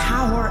with the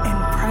power and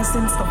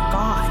presence of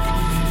God.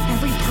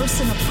 Every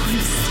person a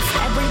priest,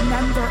 every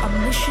member a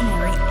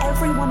missionary,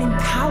 everyone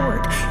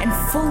empowered and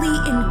fully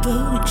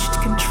engaged,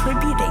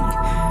 contributing,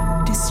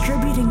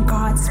 distributing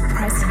God's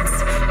presence,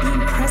 being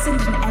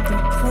present in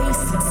every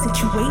place and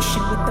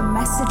situation with the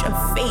message of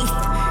faith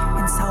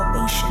and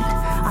salvation,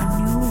 a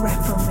new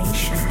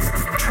reformation,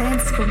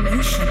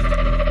 transformation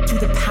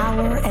through the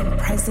power and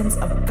presence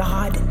of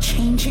God,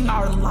 changing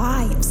our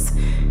lives,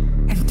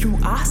 and through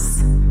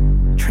us,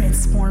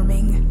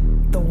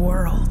 transforming the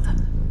world.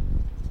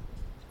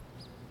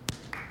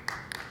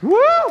 Woo!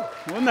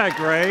 Wasn't that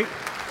great?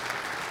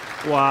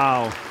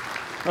 Wow.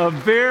 A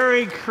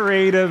very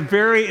creative,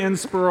 very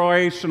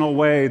inspirational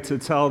way to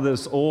tell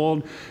this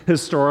old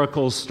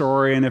historical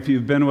story. And if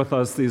you've been with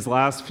us these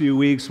last few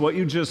weeks, what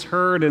you just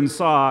heard and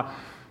saw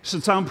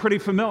should sound pretty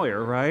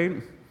familiar, right?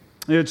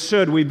 It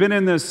should. We've been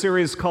in this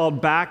series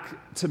called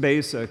Back to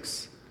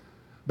Basics.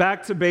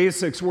 Back to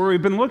Basics, where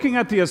we've been looking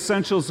at the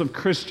essentials of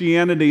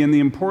Christianity and the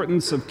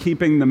importance of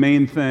keeping the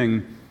main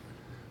thing,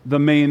 the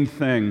main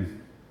thing.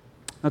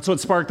 That's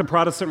what sparked the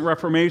Protestant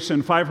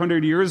Reformation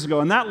 500 years ago.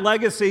 And that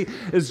legacy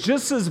is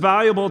just as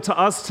valuable to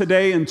us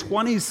today in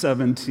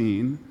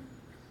 2017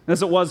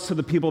 as it was to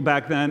the people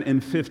back then in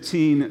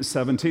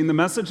 1517. The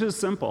message is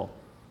simple.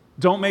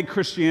 Don't make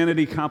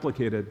Christianity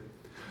complicated.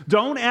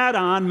 Don't add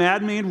on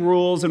man-made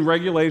rules and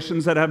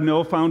regulations that have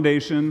no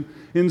foundation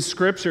in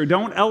Scripture.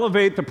 Don't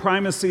elevate the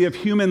primacy of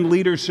human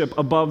leadership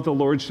above the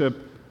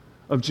lordship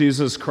of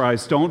Jesus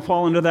Christ. Don't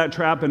fall into that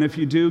trap, and if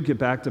you do, get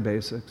back to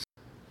basics.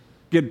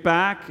 Get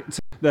back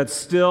to that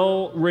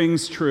still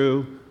rings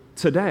true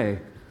today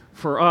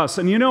for us.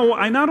 And you know,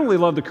 I not only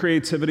love the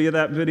creativity of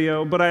that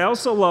video, but I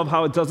also love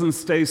how it doesn't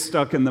stay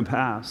stuck in the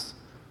past.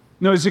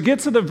 No, as you get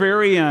to the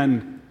very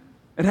end,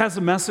 it has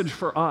a message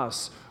for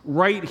us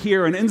right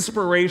here, an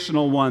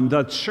inspirational one,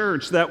 the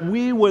church, that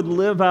we would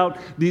live out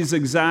these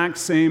exact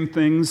same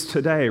things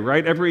today,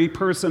 right? Every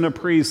person a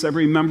priest,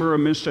 every member a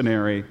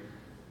missionary.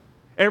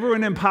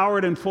 Everyone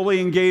empowered and fully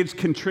engaged,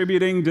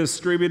 contributing,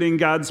 distributing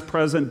God's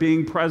presence,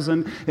 being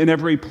present in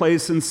every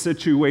place and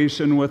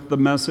situation with the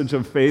message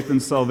of faith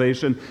and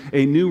salvation,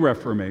 a new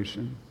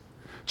reformation.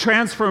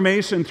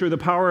 Transformation through the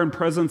power and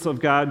presence of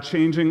God,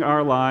 changing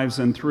our lives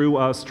and through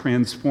us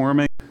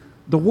transforming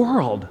the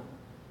world.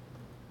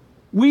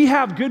 We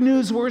have good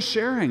news worth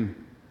sharing.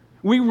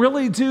 We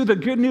really do. The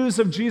good news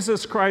of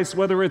Jesus Christ,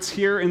 whether it's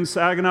here in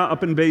Saginaw,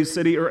 up in Bay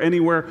City, or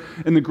anywhere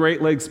in the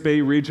Great Lakes Bay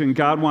region,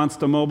 God wants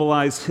to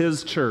mobilize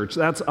His church,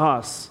 that's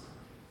us,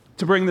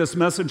 to bring this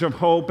message of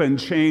hope and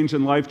change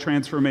and life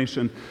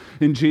transformation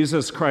in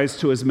Jesus Christ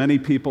to as many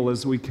people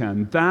as we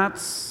can.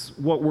 That's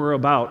what we're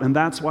about, and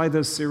that's why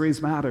this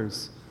series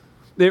matters.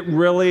 It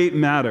really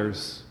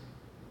matters.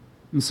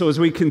 And so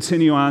as we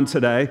continue on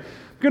today,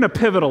 I'm going to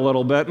pivot a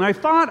little bit, and I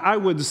thought I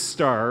would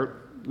start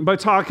by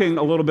talking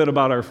a little bit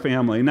about our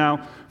family.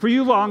 Now, for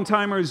you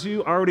long-timers,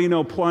 you already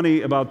know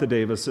plenty about the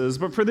Davises,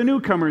 but for the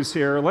newcomers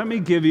here, let me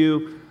give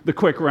you the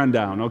quick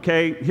rundown,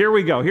 okay? Here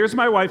we go. Here's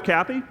my wife,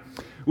 Kathy.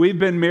 We've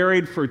been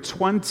married for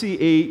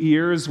 28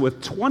 years,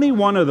 with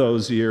 21 of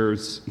those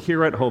years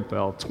here at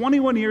Hopevale.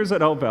 21 years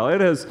at Hopevale.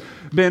 It has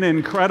been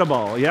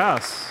incredible,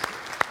 yes.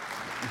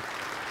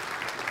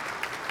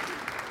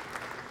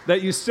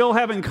 That you still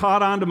haven't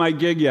caught on to my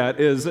gig yet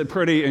is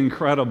pretty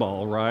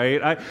incredible,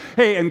 right?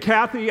 Hey, and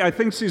Kathy, I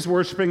think she's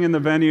worshiping in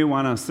the venue.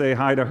 Want to say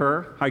hi to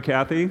her? Hi,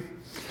 Kathy.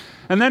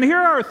 And then here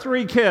are our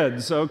three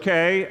kids,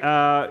 okay?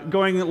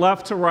 Going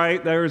left to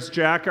right, there's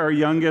Jack, our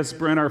youngest,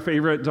 Bryn, our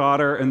favorite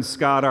daughter, and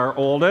Scott, our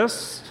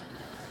oldest,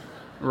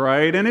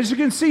 right? And as you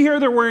can see here,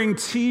 they're wearing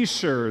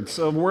T-shirts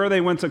of where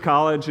they went to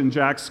college. In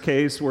Jack's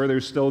case, where they're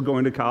still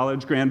going to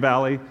college, Grand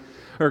Valley,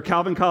 or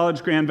Calvin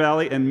College, Grand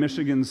Valley, and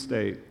Michigan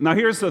State. Now,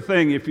 here's the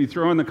thing. If you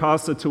throw in the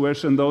cost of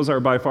tuition, those are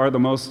by far the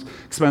most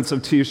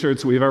expensive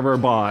T-shirts we've ever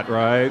bought,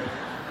 right?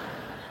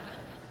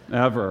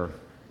 Ever.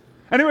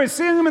 Anyway,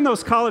 seeing them in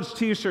those college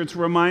T-shirts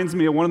reminds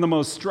me of one of the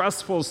most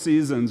stressful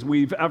seasons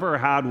we've ever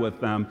had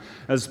with them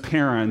as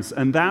parents,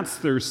 and that's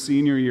their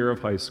senior year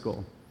of high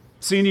school.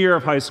 Senior year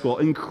of high school.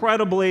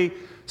 Incredibly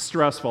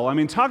stressful. I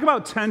mean, talk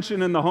about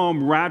tension in the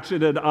home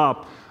ratcheted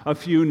up a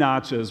few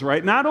notches,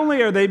 right? Not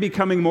only are they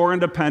becoming more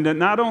independent,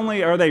 not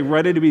only are they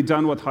ready to be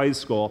done with high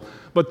school,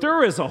 but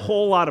there is a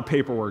whole lot of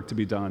paperwork to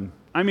be done.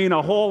 I mean,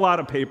 a whole lot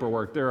of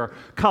paperwork. There are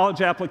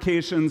college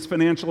applications,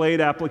 financial aid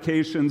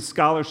applications,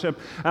 scholarship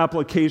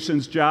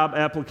applications, job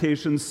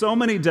applications, so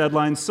many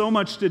deadlines, so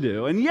much to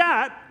do. And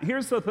yet,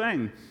 here's the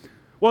thing.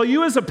 While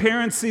you as a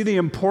parent see the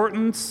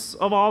importance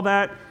of all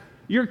that,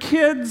 your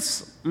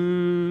kids,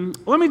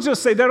 let me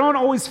just say, they don't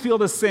always feel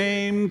the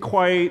same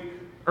quite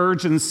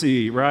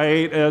urgency,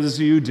 right, as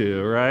you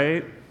do,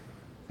 right?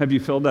 Have you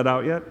filled that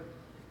out yet?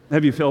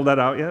 Have you filled that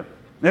out yet?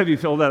 Have you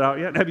filled that out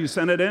yet? Have you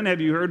sent it in? Have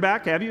you heard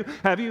back? Have you?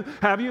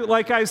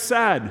 Like I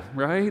said,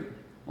 right?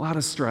 A lot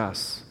of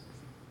stress,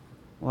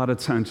 a lot of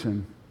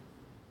tension.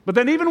 But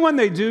then even when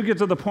they do get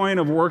to the point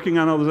of working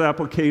on all those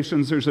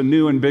applications, there's a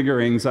new and bigger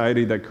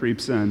anxiety that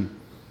creeps in.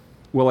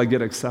 Will I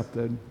get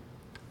accepted?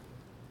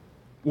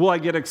 Will I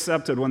get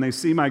accepted when they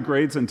see my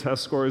grades and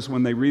test scores,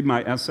 when they read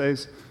my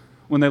essays?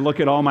 When they look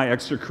at all my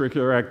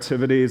extracurricular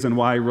activities and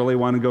why I really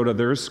want to go to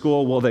their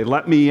school, will they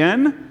let me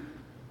in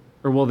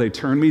or will they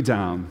turn me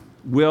down?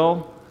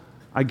 Will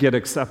I get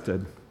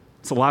accepted?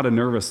 It's a lot of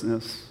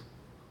nervousness,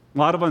 a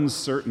lot of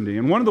uncertainty.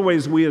 And one of the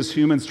ways we as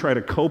humans try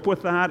to cope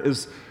with that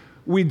is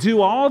we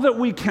do all that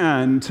we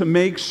can to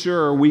make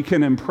sure we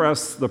can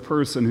impress the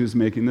person who's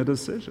making the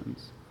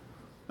decisions.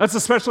 That's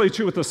especially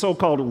true with the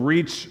so-called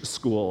reach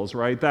schools,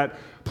 right? That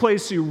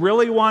place you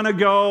really want to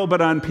go,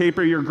 but on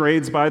paper your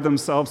grades by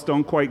themselves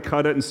don't quite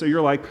cut it. And so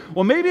you're like,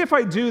 well, maybe if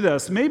I do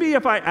this, maybe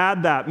if I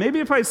add that, maybe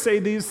if I say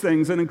these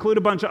things and include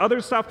a bunch of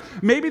other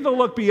stuff, maybe they'll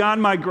look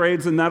beyond my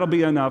grades and that'll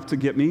be enough to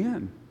get me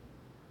in.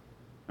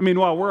 I mean,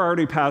 well, we're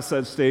already past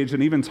that stage,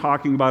 and even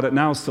talking about it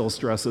now still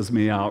stresses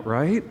me out,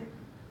 right?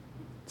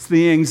 It's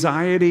the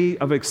anxiety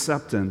of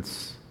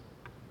acceptance.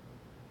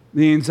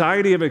 The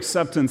anxiety of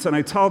acceptance, and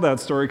I tell that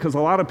story because a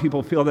lot of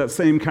people feel that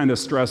same kind of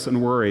stress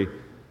and worry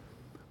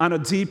on a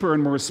deeper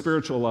and more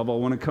spiritual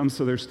level when it comes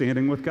to their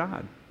standing with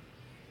God.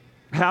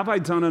 Have I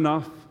done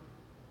enough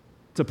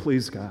to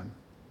please God?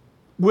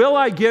 Will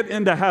I get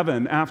into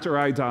heaven after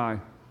I die?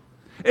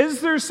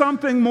 Is there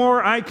something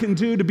more I can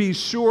do to be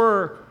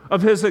sure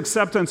of his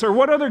acceptance? Or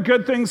what other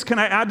good things can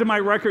I add to my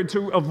record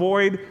to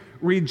avoid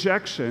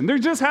rejection? There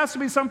just has to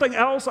be something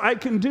else I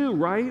can do,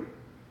 right?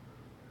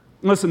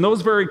 Listen,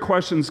 those very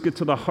questions get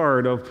to the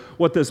heart of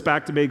what this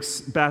Back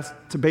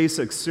to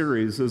Basics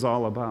series is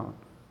all about.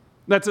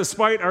 That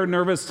despite our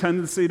nervous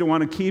tendency to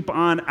want to keep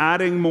on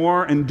adding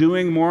more and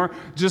doing more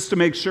just to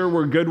make sure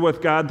we're good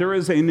with God, there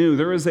is a new,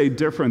 there is a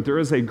different, there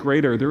is a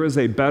greater, there is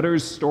a better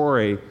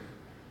story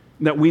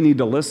that we need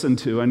to listen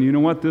to. And you know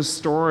what? This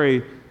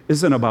story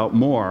isn't about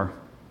more.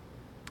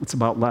 It's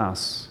about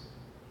less.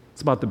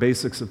 It's about the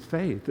basics of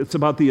faith. It's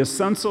about the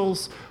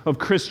essentials of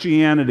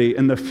Christianity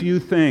and the few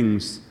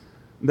things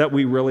that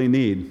we really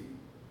need.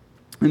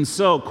 And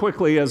so,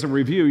 quickly as a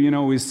review,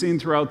 we've seen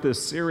throughout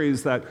this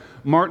series that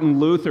Martin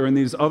Luther and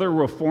these other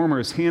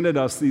reformers handed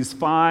us these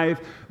 5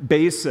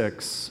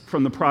 basics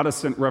from the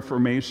Protestant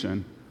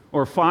Reformation,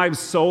 or 5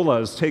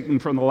 solas taken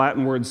from the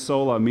Latin word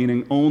sola,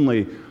 meaning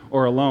only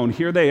or alone.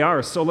 Here they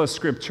are: sola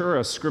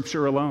scriptura,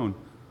 scripture alone;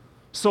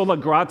 sola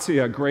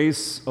gratia,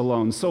 grace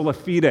alone; sola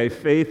fide,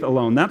 faith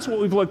alone. That's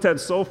what we've looked at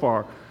so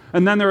far.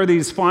 And then there are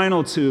these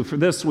final 2 for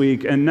this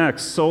week and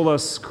next: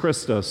 solus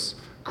Christus,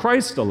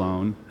 Christ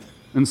alone;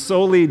 and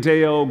soli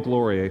Deo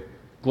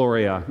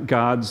Gloria,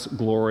 God's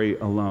glory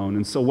alone.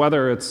 And so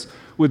whether it's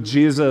with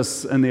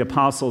Jesus and the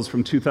apostles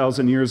from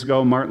 2,000 years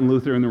ago, Martin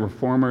Luther and the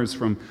reformers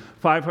from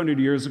 500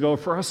 years ago,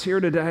 for us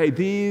here today,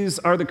 these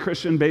are the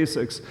Christian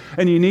basics.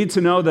 And you need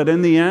to know that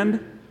in the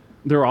end,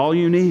 they're all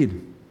you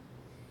need.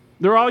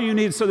 They're all you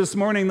need. So this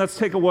morning, let's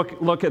take a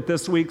look at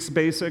this week's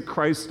basic: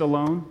 Christ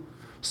alone.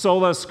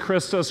 Solus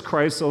Christus,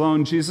 Christ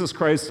alone. Jesus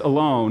Christ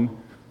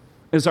alone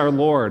is our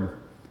Lord,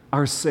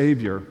 our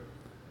Savior,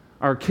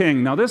 our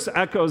King. Now, this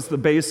echoes the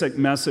basic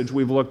message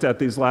we've looked at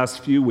these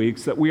last few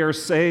weeks, that we are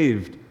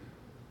saved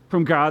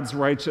from God's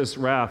righteous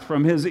wrath,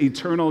 from his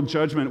eternal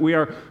judgment. We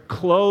are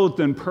clothed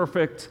in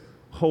perfect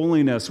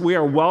holiness. We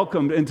are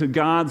welcomed into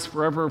God's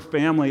forever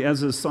family as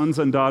his sons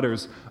and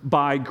daughters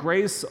by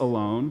grace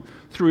alone,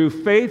 through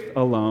faith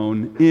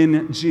alone,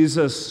 in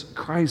Jesus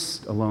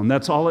Christ alone.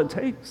 That's all it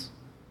takes.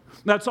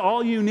 That's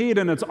all you need,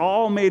 and it's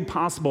all made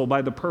possible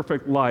by the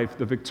perfect life,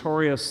 the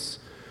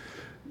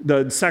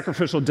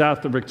sacrificial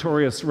death, the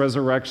victorious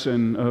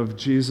resurrection of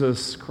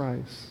Jesus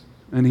Christ.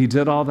 And he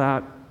did all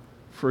that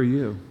for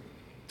you.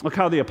 Look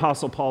how the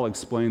Apostle Paul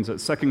explains it.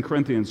 2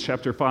 Corinthians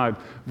chapter 5,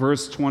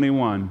 verse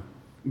 21.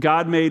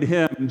 God made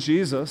him,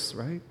 Jesus,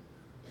 right,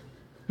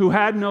 who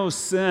had no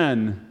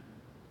sin,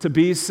 to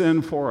be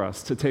sin for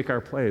us, to take our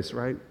place,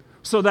 right?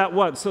 So that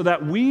what? So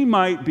that we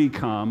might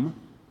become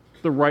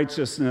the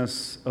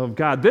righteousness of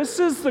God. This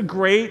is the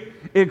great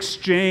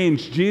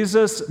exchange.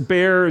 Jesus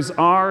bears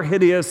our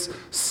hideous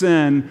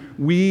sin.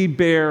 We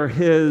bear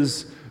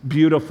his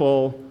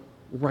beautiful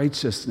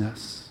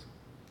righteousness.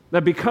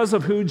 That because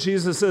of who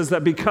Jesus is,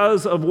 that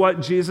because of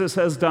what Jesus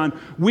has done,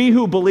 we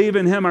who believe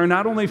in him are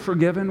not only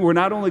forgiven, we're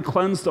not only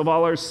cleansed of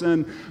all our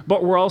sin,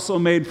 but we're also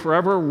made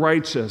forever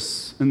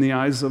righteous in the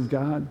eyes of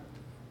God.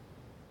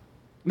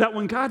 That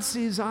when God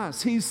sees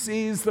us, he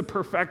sees the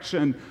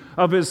perfection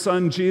of his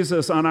son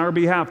Jesus on our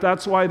behalf.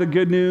 That's why the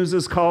good news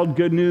is called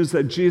good news,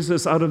 that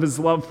Jesus, out of his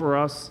love for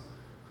us,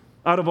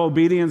 out of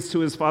obedience to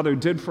his Father,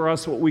 did for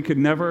us what we could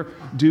never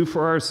do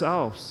for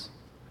ourselves.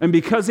 And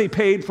because he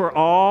paid for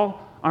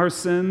all our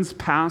sins,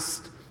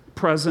 past,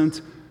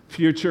 present,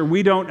 future,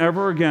 we don't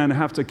ever again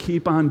have to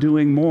keep on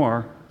doing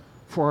more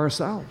for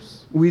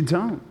ourselves. We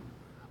don't.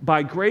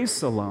 By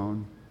grace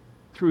alone,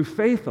 through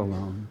faith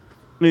alone,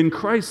 in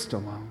Christ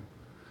alone.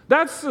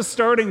 That's the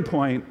starting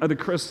point of the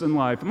Christian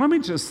life. And let me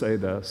just say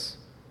this.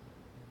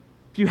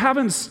 If you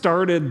haven't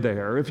started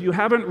there, if you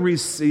haven't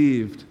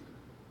received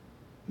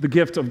the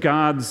gift of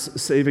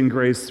God's saving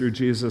grace through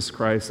Jesus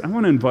Christ, I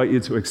want to invite you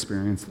to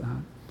experience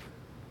that.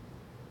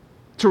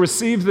 To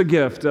receive the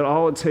gift, that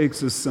all it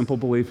takes is simple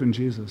belief in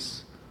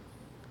Jesus.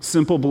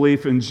 Simple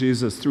belief in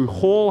Jesus through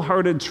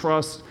wholehearted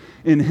trust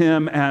in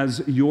him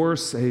as your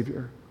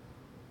Savior.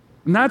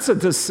 And that's a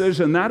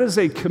decision, that is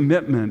a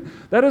commitment,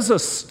 that is a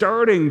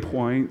starting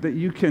point that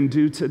you can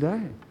do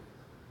today.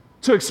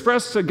 To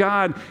express to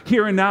God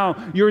here and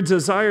now your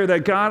desire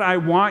that, God, I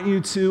want you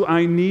to,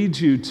 I need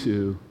you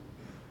to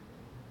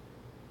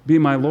be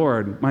my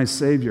Lord, my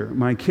Savior,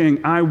 my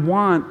King. I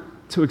want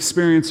to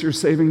experience your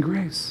saving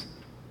grace.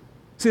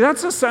 See,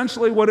 that's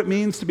essentially what it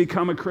means to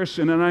become a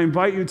Christian, and I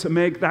invite you to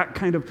make that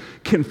kind of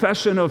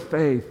confession of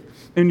faith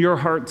in your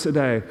heart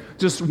today.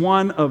 Just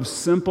one of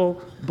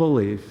simple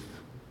belief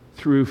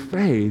through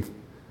faith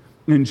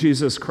in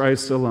Jesus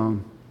Christ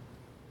alone.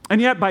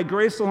 And yet, by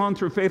grace alone,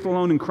 through faith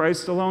alone, in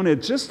Christ alone,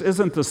 it just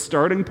isn't the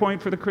starting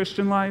point for the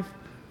Christian life.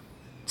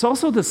 It's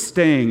also the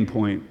staying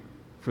point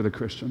for the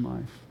Christian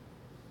life.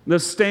 The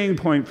staying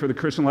point for the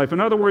Christian life. In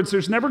other words,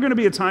 there's never going to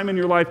be a time in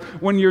your life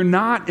when you're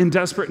not in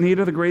desperate need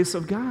of the grace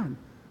of God.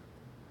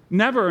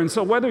 Never. And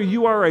so whether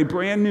you are a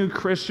brand new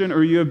Christian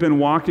or you have been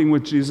walking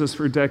with Jesus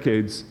for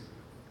decades,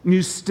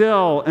 you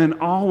still and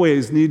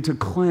always need to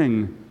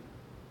cling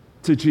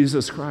to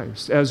Jesus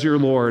Christ as your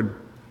Lord,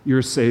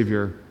 your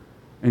Savior,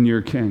 and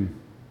your King.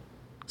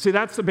 See,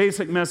 that's the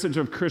basic message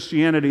of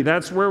Christianity.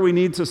 That's where we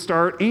need to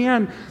start,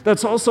 and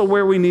that's also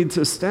where we need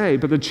to stay.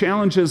 But the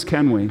challenge is,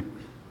 can we?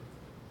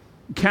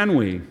 Can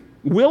we?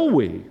 Will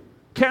we?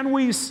 Can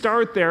we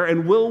start there,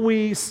 and will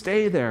we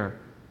stay there?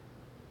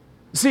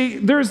 See,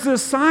 there's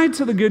this side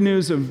to the good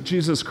news of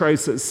Jesus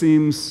Christ that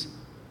seems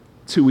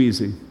too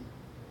easy,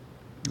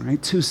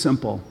 right? Too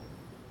simple,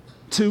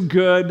 too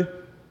good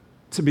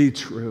to be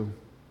true.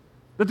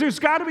 That there's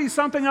got to be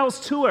something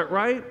else to it,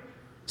 right?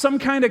 Some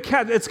kind of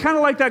catch. It's kind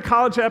of like that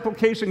college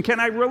application. Can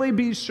I really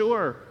be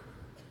sure?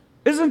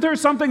 Isn't there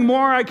something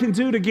more I can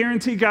do to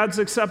guarantee God's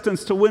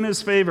acceptance, to win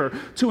his favor,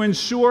 to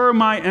ensure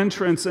my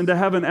entrance into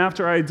heaven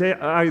after I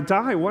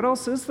die? What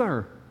else is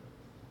there?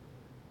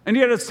 And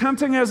yet, as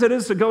tempting as it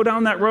is to go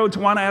down that road to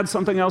want to add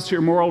something else to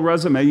your moral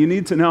resume, you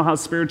need to know how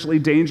spiritually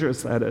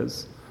dangerous that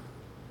is.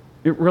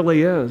 It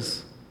really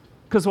is.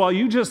 Because while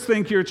you just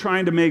think you're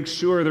trying to make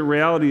sure, the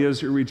reality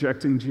is you're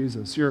rejecting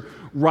Jesus. You're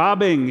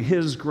robbing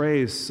his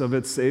grace of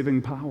its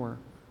saving power.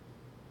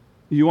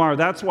 You are.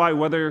 That's why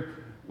whether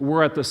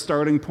we're at the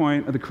starting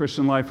point of the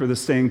Christian life or the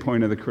staying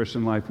point of the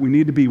Christian life, we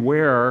need to be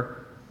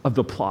aware of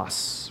the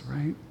plus,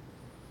 right?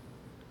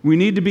 We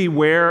need to be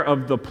aware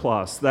of the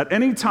plus, that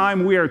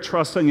anytime we are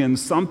trusting in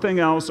something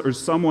else or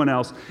someone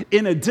else,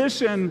 in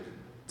addition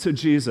to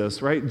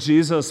Jesus, right?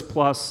 Jesus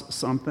plus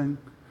something,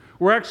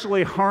 we're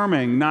actually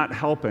harming, not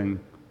helping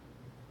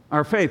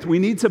our faith. We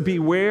need to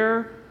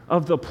beware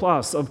of the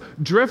plus, of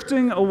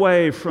drifting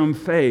away from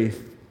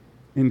faith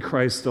in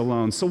Christ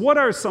alone. So what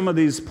are some of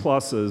these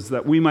pluses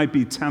that we might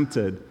be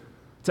tempted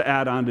to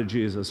add on to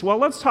Jesus? Well,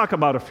 let's talk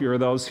about a few of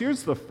those.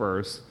 Here's the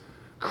first: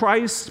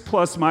 Christ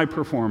plus my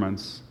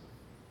performance.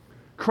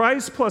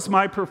 Christ plus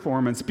my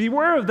performance.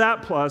 Beware of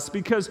that plus,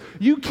 because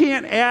you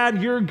can't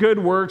add your good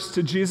works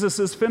to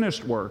Jesus'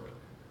 finished work.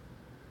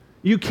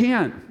 You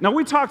can't. Now,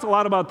 we talked a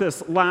lot about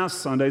this last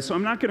Sunday, so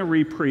I'm not going to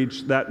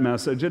re-preach that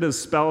message. It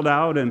is spelled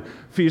out in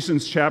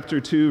Ephesians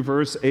chapter 2,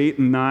 verse 8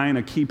 and 9,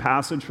 a key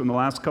passage from the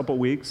last couple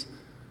weeks.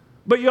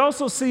 But you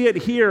also see it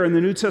here in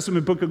the New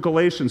Testament book of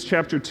Galatians,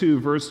 chapter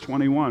 2, verse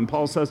 21.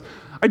 Paul says,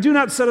 I do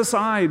not set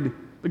aside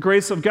the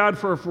grace of God,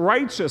 for if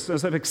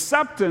righteousness, if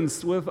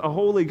acceptance with a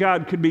holy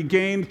God could be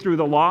gained through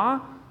the law,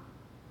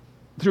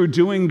 through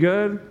doing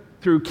good,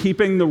 through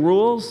keeping the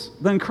rules,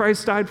 then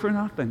Christ died for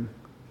nothing.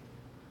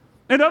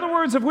 In other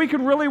words, if we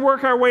could really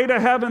work our way to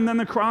heaven, then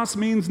the cross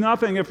means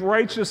nothing. If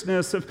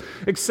righteousness,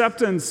 if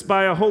acceptance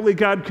by a holy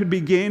God could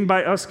be gained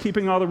by us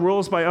keeping all the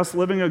rules, by us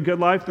living a good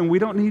life, then we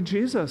don't need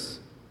Jesus.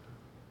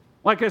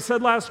 Like I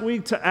said last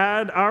week, to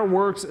add our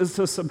works is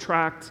to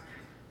subtract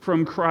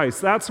from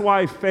Christ. That's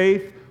why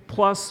faith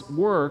plus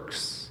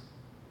works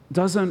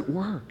doesn't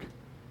work.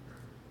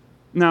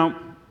 Now,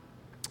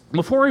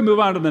 before we move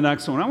on to the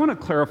next one, I want to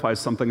clarify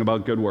something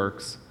about good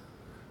works.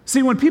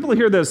 See, when people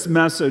hear this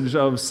message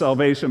of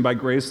salvation by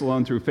grace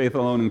alone, through faith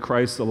alone, in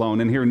Christ alone,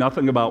 and hear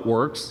nothing about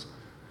works,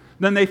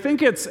 then they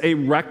think it's a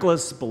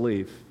reckless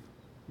belief,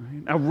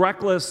 right? A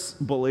reckless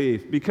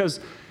belief,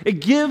 because it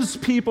gives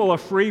people a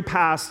free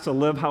pass to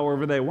live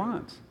however they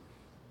want.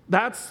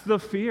 That's the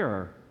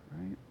fear,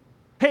 right?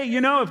 Hey,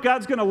 you know, if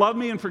God's going to love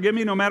me and forgive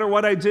me no matter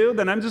what I do,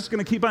 then I'm just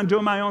going to keep on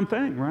doing my own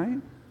thing, right?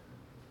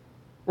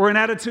 Or an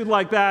attitude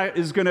like that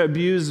is going to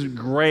abuse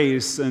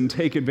grace and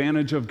take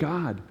advantage of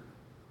God.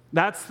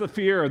 That's the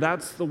fear,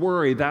 that's the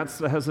worry, that's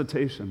the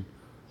hesitation.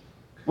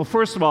 Well,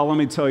 first of all, let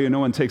me tell you,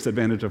 no one takes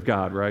advantage of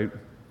God, right?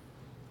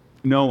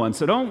 No one.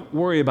 So don't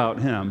worry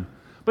about him.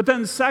 But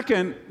then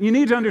second, you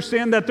need to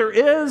understand that there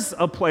is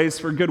a place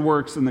for good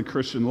works in the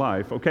Christian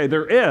life, okay?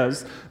 There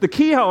is. The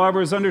key,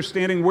 however, is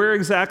understanding where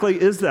exactly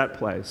is that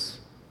place.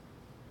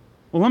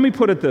 Well, let me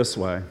put it this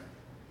way.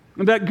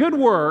 That good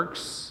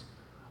works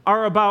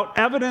are about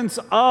evidence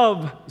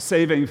of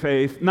saving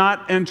faith,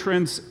 not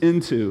entrance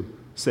into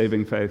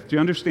saving faith. Do you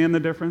understand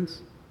the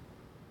difference?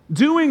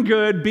 Doing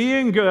good,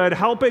 being good,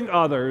 helping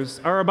others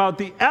are about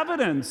the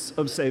evidence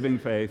of saving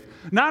faith,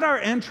 not our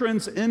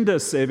entrance into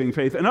saving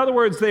faith. In other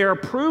words, they are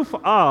proof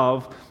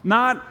of,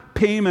 not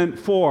payment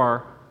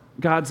for,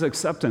 God's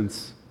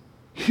acceptance.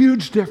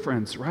 Huge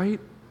difference, right?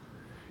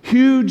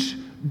 Huge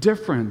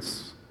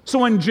difference. So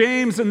when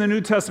James in the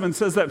New Testament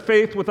says that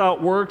faith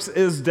without works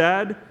is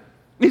dead,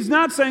 he's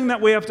not saying that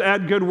we have to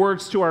add good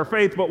works to our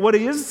faith, but what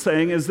he is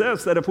saying is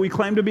this, that if we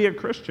claim to be a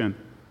Christian,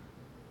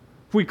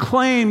 if we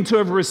claim to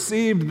have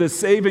received the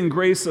saving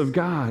grace of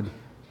God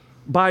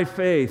by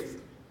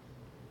faith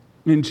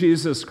in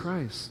Jesus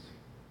Christ,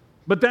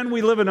 but then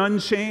we live an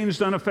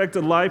unchanged,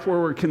 unaffected life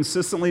where we're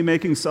consistently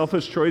making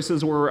selfish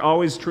choices, where we're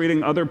always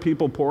treating other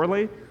people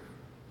poorly,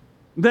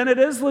 then it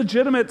is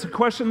legitimate to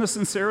question the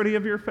sincerity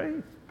of your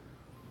faith.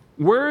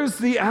 Where is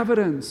the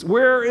evidence?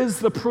 Where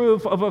is the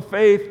proof of a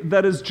faith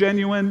that is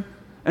genuine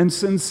and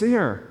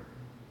sincere?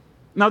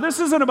 Now, this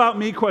isn't about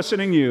me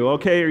questioning you,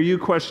 okay, or you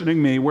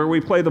questioning me, where we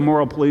play the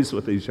moral police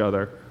with each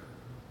other.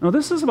 No,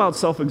 this is about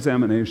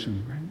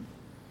self-examination, right?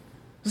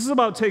 This is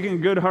about taking a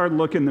good hard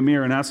look in the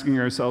mirror and asking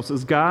ourselves,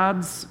 is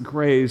God's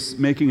grace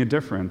making a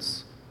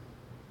difference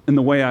in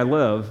the way I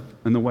live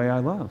and the way I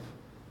love?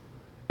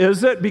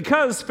 Is it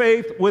because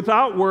faith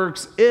without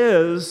works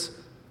is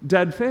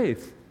dead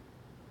faith?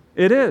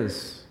 It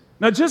is.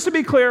 Now, just to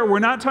be clear, we're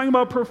not talking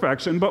about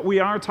perfection, but we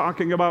are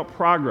talking about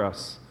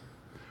progress.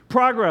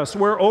 Progress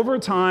where over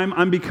time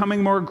I'm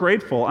becoming more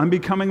grateful, I'm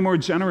becoming more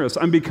generous,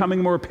 I'm becoming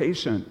more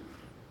patient,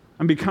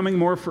 I'm becoming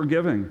more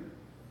forgiving.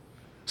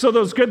 So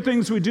those good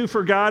things we do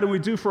for God and we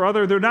do for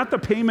others, they're not the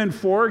payment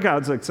for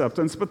God's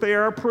acceptance, but they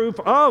are proof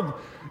of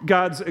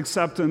God's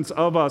acceptance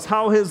of us,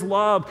 how his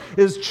love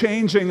is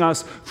changing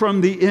us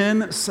from the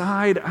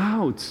inside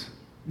out.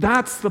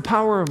 That's the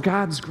power of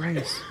God's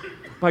grace,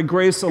 by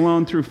grace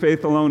alone, through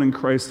faith alone, in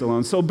Christ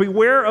alone. So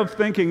beware of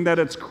thinking that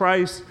it's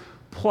Christ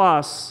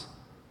plus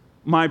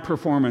my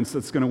performance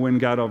that's going to win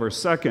God over.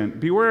 Second,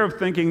 beware of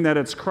thinking that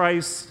it's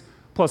Christ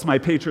plus my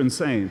patron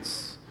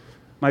saints.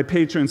 My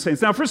patron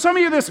saints. Now, for some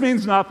of you, this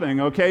means nothing,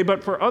 okay?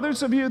 But for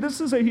others of you, this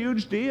is a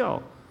huge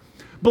deal.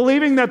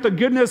 Believing that the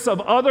goodness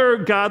of other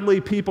godly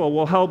people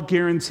will help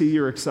guarantee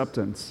your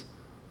acceptance.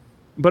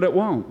 But it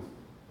won't.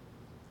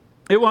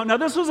 It won't. Now,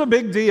 this was a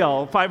big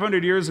deal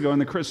 500 years ago in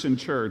the Christian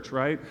church,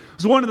 right? It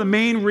was one of the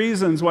main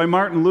reasons why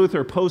Martin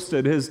Luther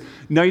posted his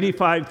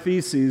 95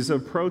 Theses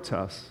of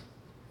protest.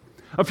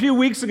 A few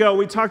weeks ago,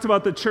 we talked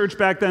about the church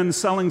back then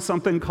selling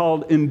something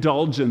called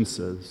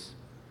indulgences.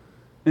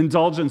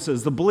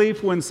 Indulgences, the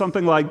belief when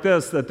something like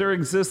this, that there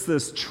exists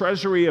this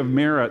treasury of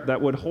merit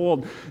that would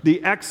hold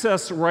the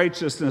excess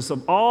righteousness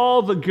of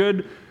all the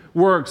good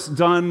works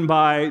done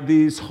by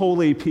these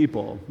holy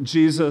people,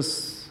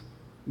 Jesus,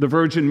 the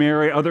Virgin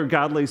Mary, other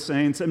godly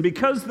saints. And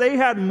because they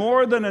had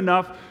more than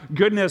enough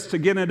goodness to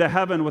get into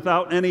heaven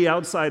without any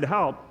outside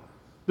help,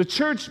 the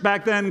church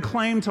back then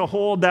claimed to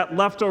hold that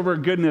leftover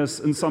goodness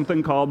in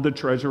something called the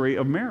treasury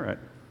of merit.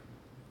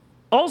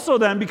 Also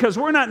then, because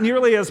we're not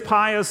nearly as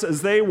pious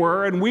as they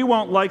were, and we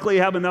won't likely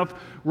have enough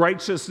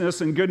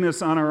righteousness and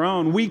goodness on our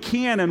own, we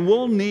can and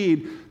will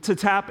need to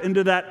tap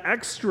into that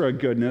extra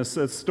goodness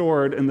that's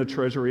stored in the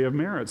treasury of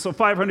merit. So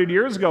 500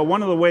 years ago,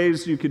 one of the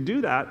ways you could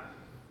do that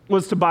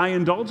was to buy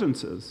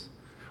indulgences,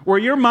 where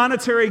your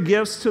monetary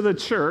gifts to the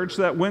church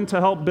that went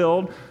to help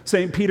build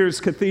St. Peter's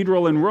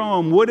Cathedral in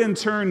Rome would in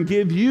turn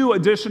give you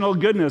additional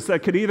goodness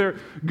that could either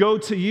go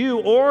to you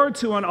or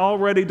to an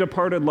already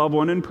departed loved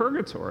one in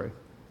purgatory.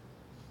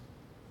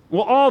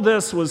 Well, all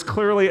this was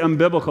clearly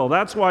unbiblical.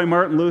 That's why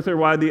Martin Luther,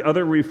 why the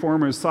other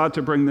reformers sought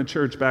to bring the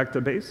church back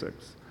to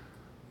basics.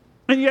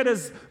 And yet,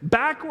 as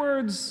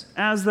backwards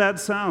as that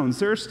sounds,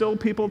 there are still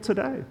people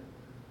today,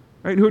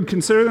 right, who would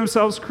consider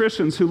themselves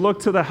Christians, who look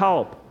to the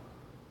help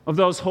of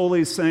those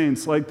holy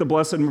saints like the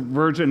Blessed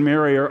Virgin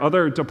Mary or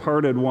other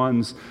departed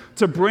ones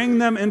to bring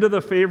them into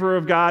the favor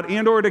of God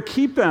and or to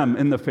keep them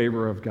in the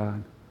favor of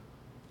God.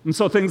 And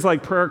so things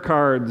like prayer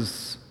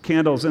cards,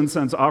 candles,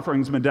 incense,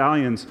 offerings,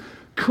 medallions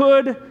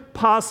could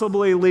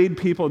possibly lead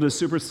people to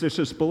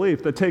superstitious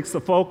belief that takes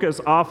the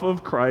focus off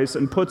of Christ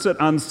and puts it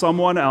on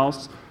someone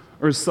else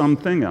or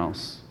something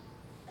else.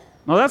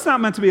 Now, that's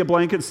not meant to be a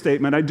blanket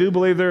statement. I do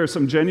believe there are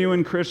some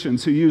genuine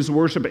Christians who use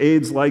worship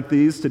aids like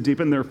these to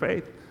deepen their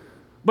faith.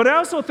 But I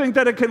also think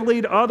that it can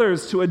lead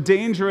others to a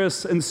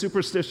dangerous and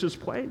superstitious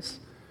place,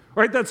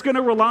 right? That's going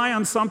to rely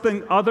on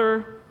something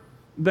other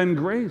than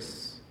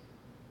grace.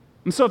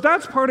 And so if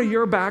that's part of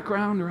your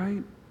background,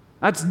 right,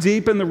 that's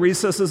deep in the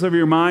recesses of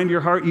your mind,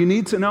 your heart, you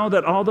need to know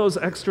that all those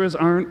extras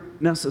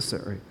aren't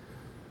necessary.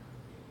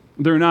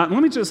 They're not.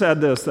 Let me just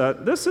add this,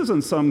 that this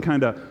isn't some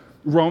kind of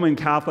Roman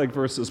Catholic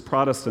versus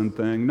Protestant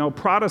thing. No,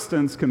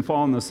 Protestants can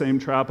fall in the same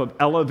trap of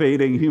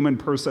elevating human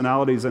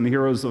personalities and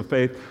heroes of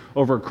faith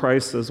over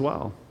Christ as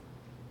well.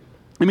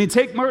 I mean,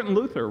 take Martin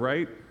Luther,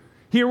 right?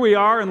 Here we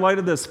are in light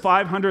of this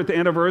 500th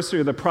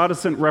anniversary of the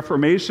Protestant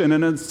Reformation,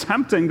 and it's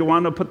tempting to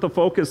want to put the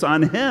focus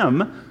on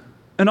him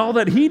and all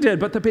that he did,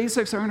 but the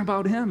basics aren't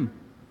about him.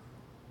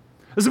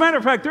 As a matter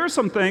of fact, there are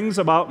some things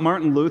about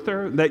Martin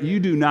Luther that you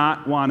do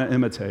not want to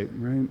imitate,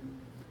 right?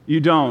 You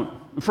don't.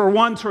 For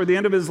one, toward the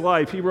end of his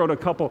life, he wrote a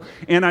couple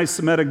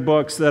anti-Semitic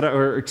books that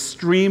are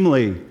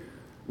extremely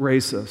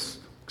racist,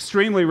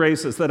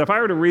 that if I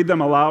were to read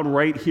them aloud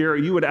right here,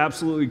 you would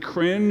absolutely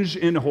cringe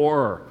in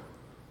horror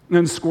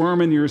and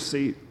squirm in your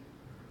seat.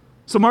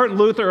 So Martin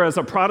Luther, as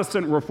a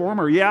Protestant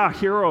reformer, yeah,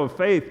 hero of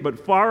faith, but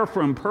far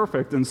from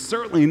perfect and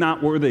certainly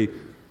not worthy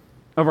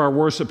of our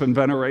worship and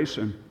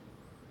veneration.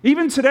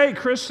 Even today,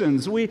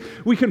 Christians, we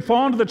can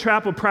fall into the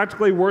trap of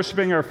practically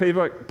worshiping our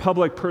favorite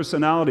public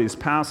personalities,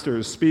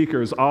 pastors,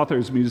 speakers,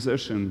 authors,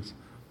 musicians,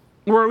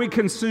 where we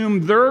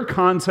consume their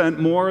content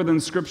more than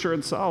Scripture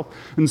itself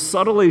and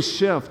subtly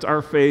shift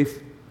our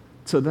faith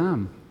to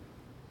them.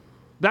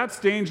 That's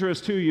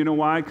dangerous too. You know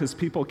why? Because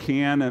people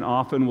can and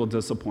often will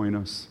disappoint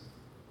us.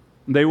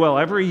 They will.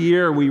 Every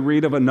year we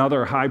read of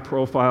another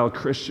high-profile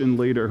Christian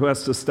leader who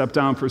has to step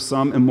down for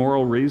some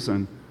immoral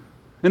reason.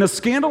 And a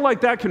scandal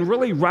like that can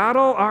really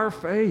rattle our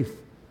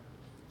faith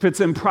if it's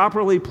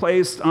improperly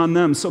placed on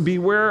them. So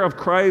beware of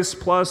Christ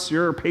plus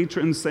your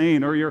patron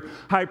saint or your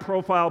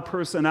high-profile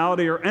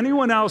personality or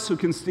anyone else who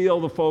can steal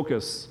the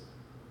focus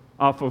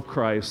off of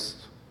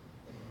Christ.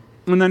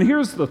 And then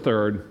here's the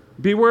third.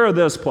 Beware of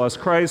this plus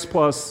Christ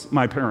plus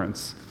my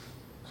parents.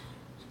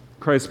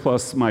 Christ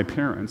plus my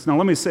parents. Now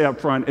let me say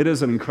up front, it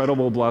is an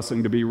incredible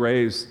blessing to be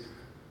raised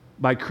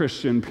by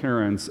Christian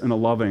parents in a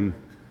loving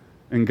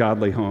and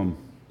godly home.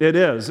 It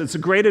is. It's a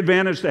great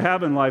advantage to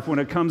have in life when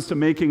it comes to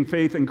making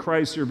faith in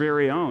Christ your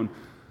very own.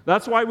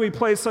 That's why we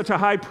place such a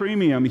high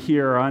premium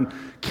here on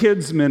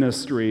kids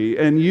ministry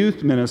and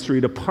youth ministry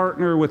to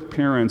partner with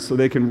parents so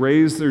they can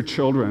raise their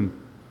children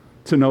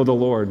to know the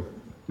Lord.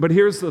 But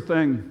here's the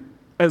thing.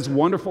 As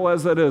wonderful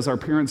as that is, our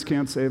parents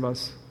can't save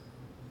us.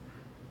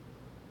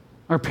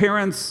 Our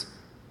parents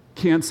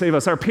can't save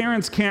us. Our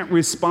parents can't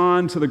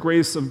respond to the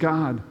grace of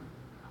God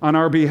on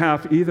our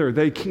behalf either.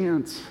 They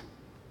can't.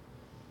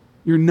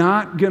 You're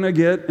not going to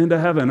get into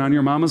heaven on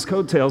your mama's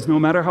coattails, no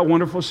matter how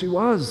wonderful she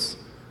was.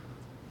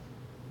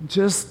 It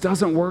just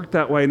doesn't work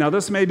that way. Now,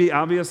 this may be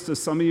obvious to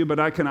some of you, but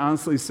I can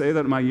honestly say that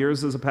in my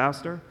years as a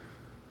pastor,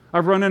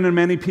 I've run into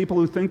many people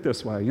who think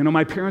this way. You know,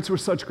 my parents were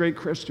such great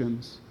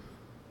Christians.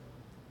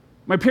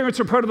 My parents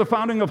were part of the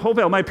founding of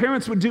Hopevale. My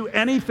parents would do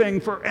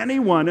anything for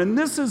anyone, and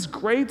this is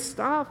great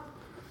stuff.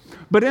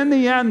 But in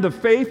the end, the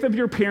faith of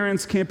your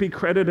parents can't be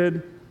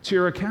credited to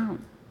your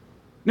account.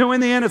 No,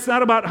 in the end, it's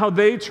not about how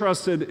they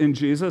trusted in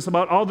Jesus,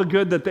 about all the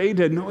good that they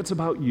did. No, it's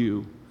about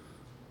you.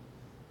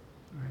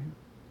 Right?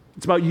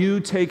 It's about you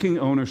taking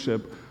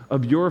ownership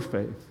of your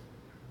faith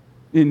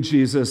in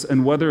Jesus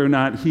and whether or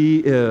not he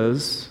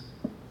is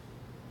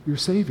your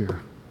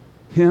Savior.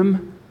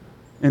 Him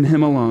and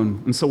him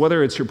alone. And so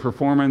whether it's your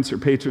performance, your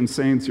patron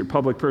saints, your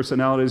public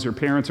personalities, your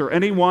parents, or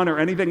anyone or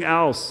anything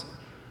else,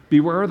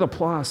 beware of the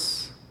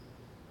plus.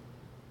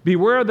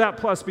 Beware of that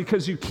plus,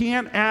 because you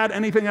can't add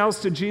anything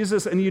else to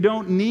Jesus and you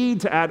don't need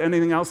to add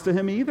anything else to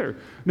him either.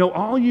 No,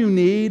 all you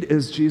need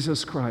is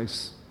Jesus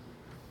Christ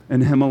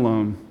and him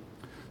alone.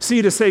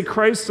 See, to say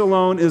Christ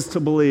alone is to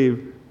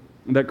believe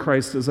that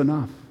Christ is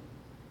enough.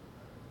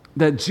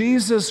 That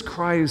Jesus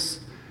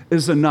Christ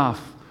is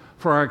enough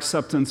for our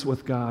acceptance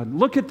with God.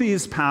 Look at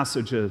these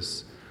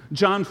passages.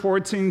 John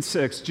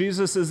 14:6,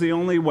 Jesus is the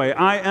only way.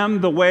 I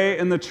am the way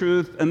and the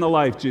truth and the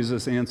life,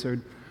 Jesus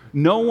answered.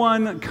 No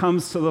one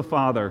comes to the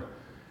Father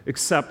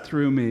except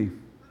through me.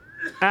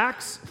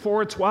 Acts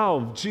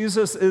 4:12,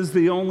 Jesus is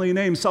the only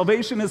name.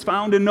 Salvation is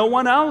found in no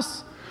one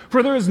else,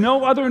 for there is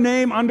no other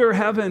name under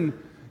heaven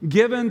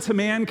given to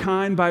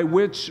mankind by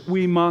which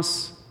we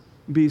must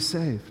be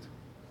saved.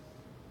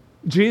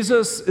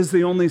 Jesus is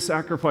the only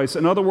sacrifice.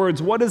 In other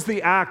words, what is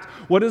the act?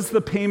 What is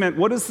the payment?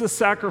 What is the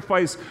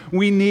sacrifice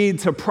we need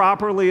to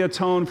properly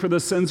atone for the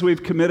sins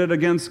we've committed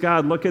against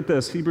God? Look at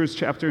this, Hebrews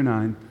chapter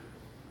 9.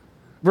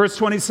 Verse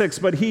 26,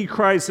 but he,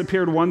 Christ,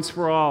 appeared once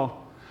for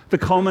all, the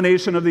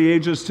culmination of the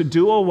ages, to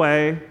do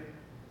away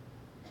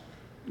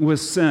with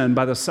sin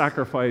by the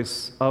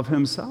sacrifice of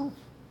himself.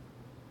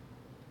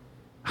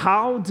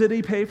 How did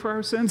he pay for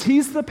our sins?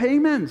 He's the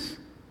payment.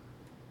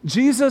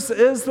 Jesus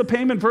is the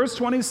payment. Verse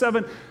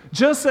 27,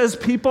 just as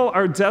people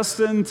are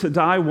destined to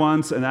die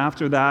once and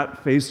after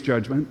that face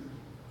judgment.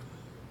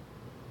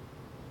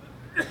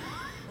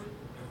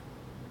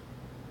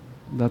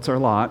 That's our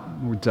lot.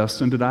 We're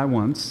destined to die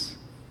once.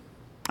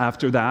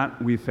 After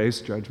that, we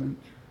face judgment.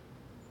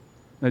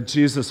 That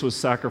Jesus was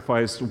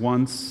sacrificed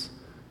once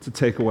to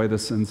take away the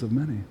sins of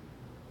many.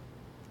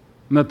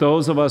 And that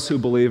those of us who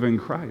believe in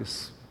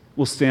Christ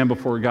will stand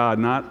before God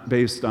not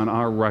based on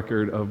our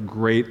record of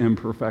great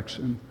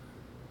imperfection,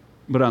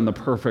 but on the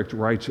perfect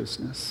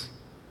righteousness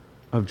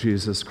of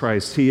Jesus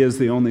Christ. He is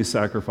the only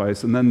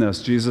sacrifice. And then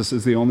this, Jesus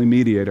is the only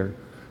mediator.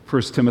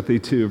 1 Timothy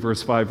 2,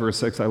 verse 5, verse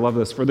 6. I love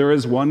this. For there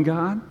is one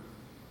God.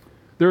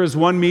 There is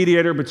one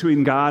mediator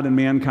between God and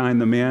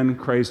mankind, the man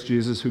Christ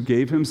Jesus, who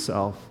gave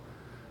himself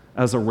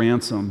as a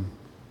ransom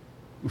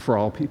for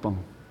all people.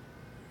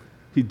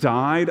 He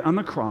died on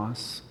the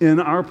cross in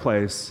our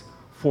place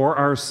for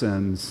our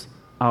sins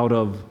out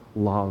of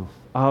love,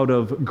 out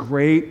of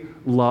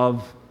great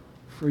love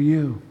for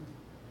you.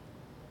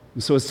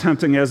 And so as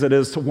tempting as it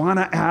is to want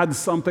to add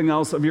something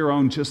else of your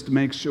own just to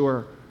make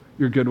sure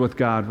you're good with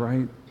God,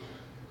 right?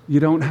 You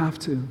don't have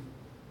to.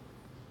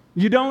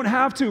 You don't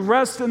have to.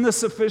 Rest in the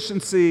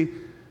sufficiency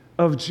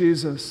of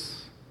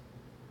Jesus.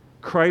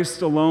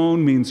 Christ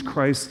alone means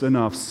Christ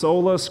enough.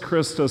 Solus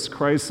Christus,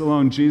 Christ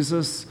alone.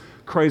 Jesus,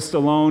 Christ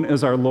alone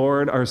is our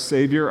Lord, our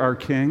Savior, our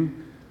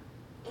King.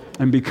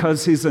 And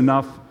because he's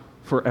enough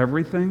for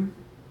everything,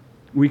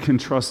 We can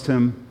trust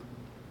him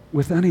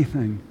with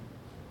anything.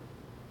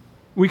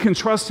 We can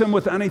trust him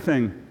with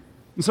anything.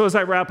 And so as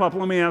I wrap up,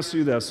 let me ask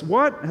you this.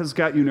 What has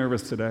got you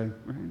nervous today?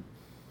 Right?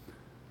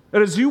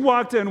 And as you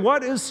walked in,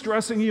 what is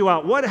stressing you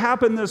out? What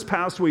happened this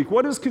past week?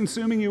 What is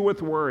consuming you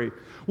with worry?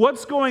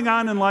 What's going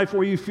on in life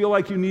where you feel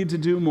like you need to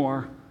do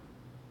more?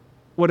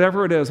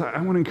 Whatever it is, I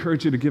want to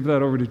encourage you to give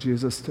that over to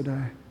Jesus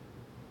today.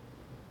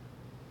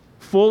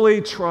 Fully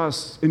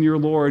trust in your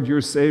Lord,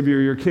 your Savior,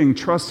 your King.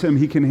 Trust him.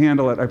 He can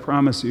handle it. I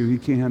promise you, he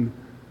can.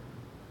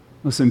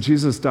 Listen,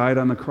 Jesus died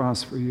on the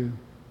cross for you.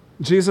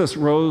 Jesus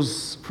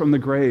rose from the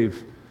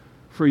grave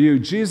for you.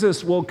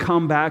 Jesus will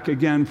come back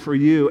again for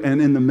you.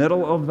 And in the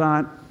middle of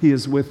that, he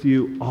is with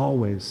you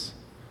always.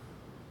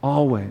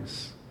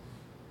 Always.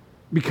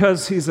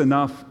 Because he's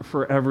enough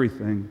for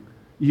everything.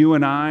 You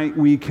and I,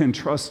 we can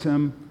trust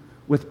him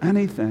with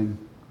anything.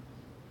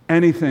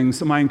 Anything.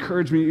 So my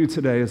encouragement to you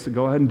today is to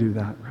go ahead and do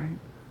that, right?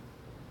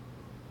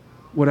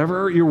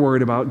 Whatever you're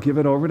worried about, give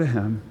it over to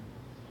him.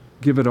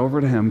 Give it over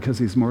to him because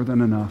he's more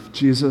than enough.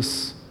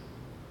 Jesus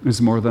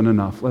is more than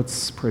enough.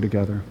 Let's pray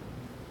together.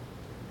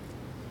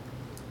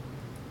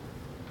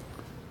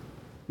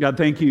 God,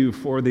 thank you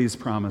for these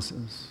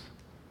promises.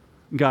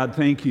 God,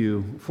 thank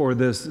you for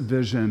this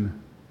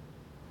vision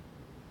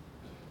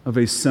of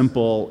a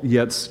simple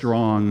yet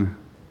strong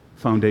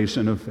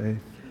foundation of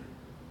faith.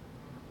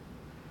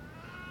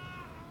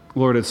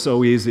 Lord, it's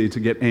so easy to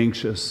get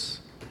anxious,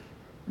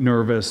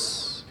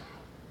 nervous,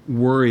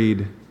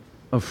 worried,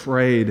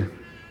 afraid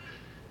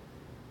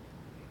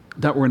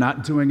that we're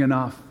not doing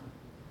enough.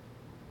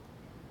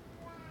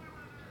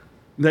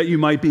 That you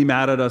might be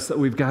mad at us, that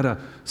we've got to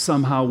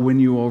somehow win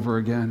you over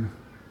again.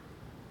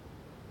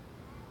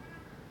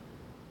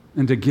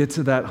 And to get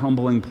to that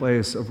humbling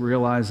place of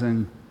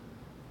realizing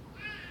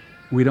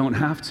we don't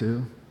have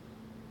to,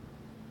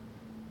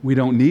 we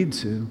don't need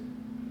to,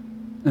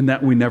 and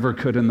that we never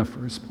could in the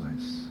first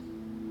place.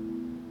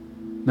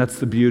 That's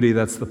the beauty,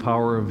 that's the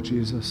power of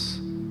Jesus,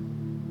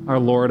 our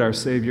Lord, our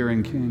Savior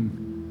and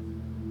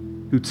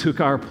King, who took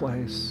our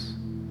place,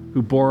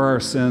 who bore our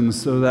sins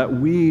so that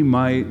we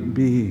might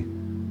be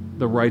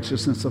the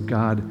righteousness of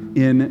God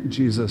in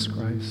Jesus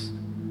Christ.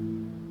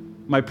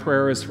 My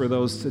prayer is for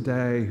those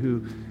today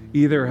who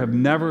either have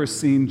never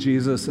seen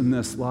Jesus in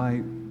this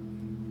light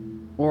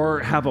or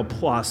have a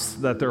plus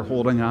that they're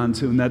holding on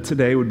to, and that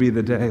today would be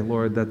the day,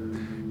 Lord, that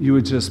you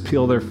would just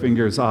peel their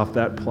fingers off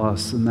that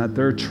plus and that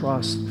their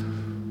trust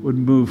would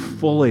move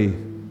fully,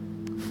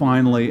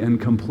 finally,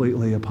 and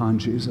completely upon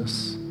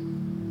Jesus.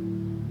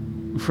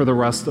 For the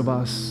rest of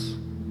us,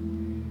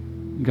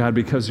 God,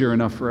 because you're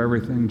enough for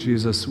everything,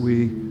 Jesus,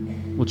 we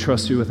will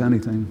trust you with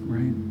anything,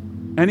 right?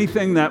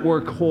 Anything that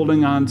we're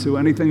holding on to,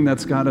 anything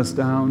that's got us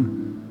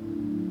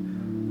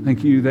down,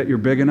 thank you that you're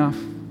big enough,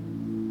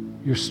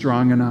 you're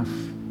strong enough,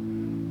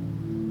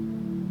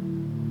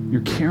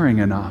 you're caring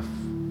enough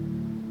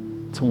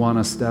to want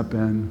to step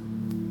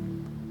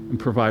in and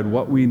provide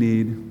what we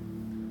need,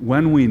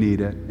 when we need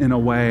it, in a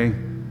way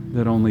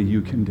that only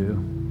you can do.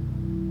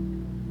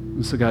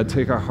 And so God,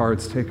 take our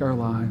hearts, take our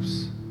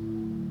lives,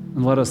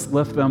 and let us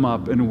lift them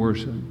up in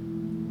worship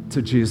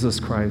to Jesus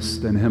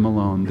Christ and him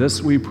alone.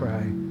 This we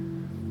pray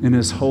in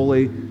his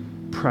holy,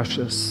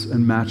 precious,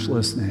 and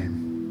matchless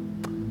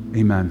name.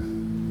 Amen.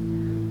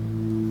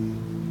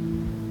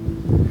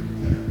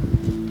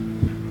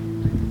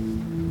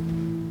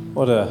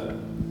 What a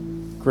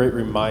great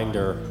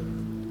reminder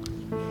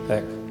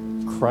that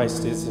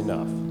Christ is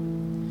enough.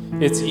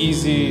 It's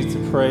easy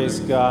to praise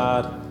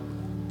God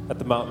at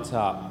the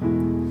mountaintop,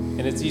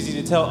 and it's easy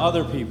to tell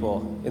other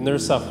people in their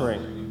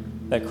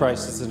suffering that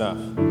Christ is enough.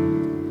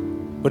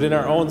 But in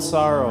our own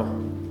sorrow,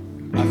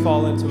 I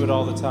fall into it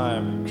all the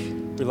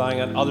time,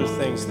 relying on other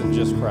things than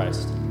just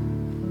Christ.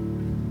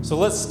 So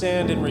let's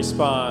stand and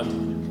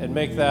respond and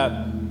make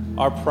that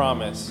our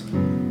promise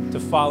to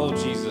follow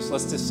Jesus.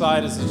 Let's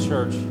decide as a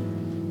church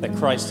that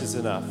Christ is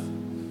enough.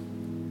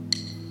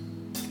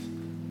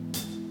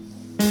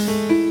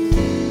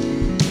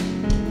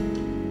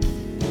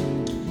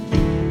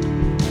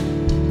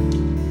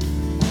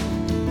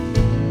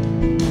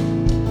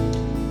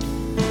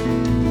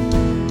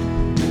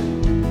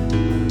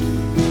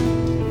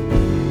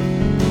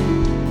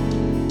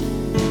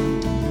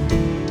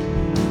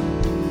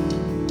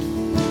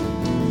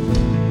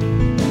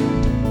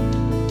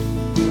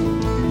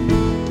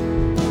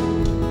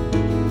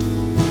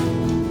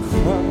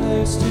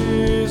 Christ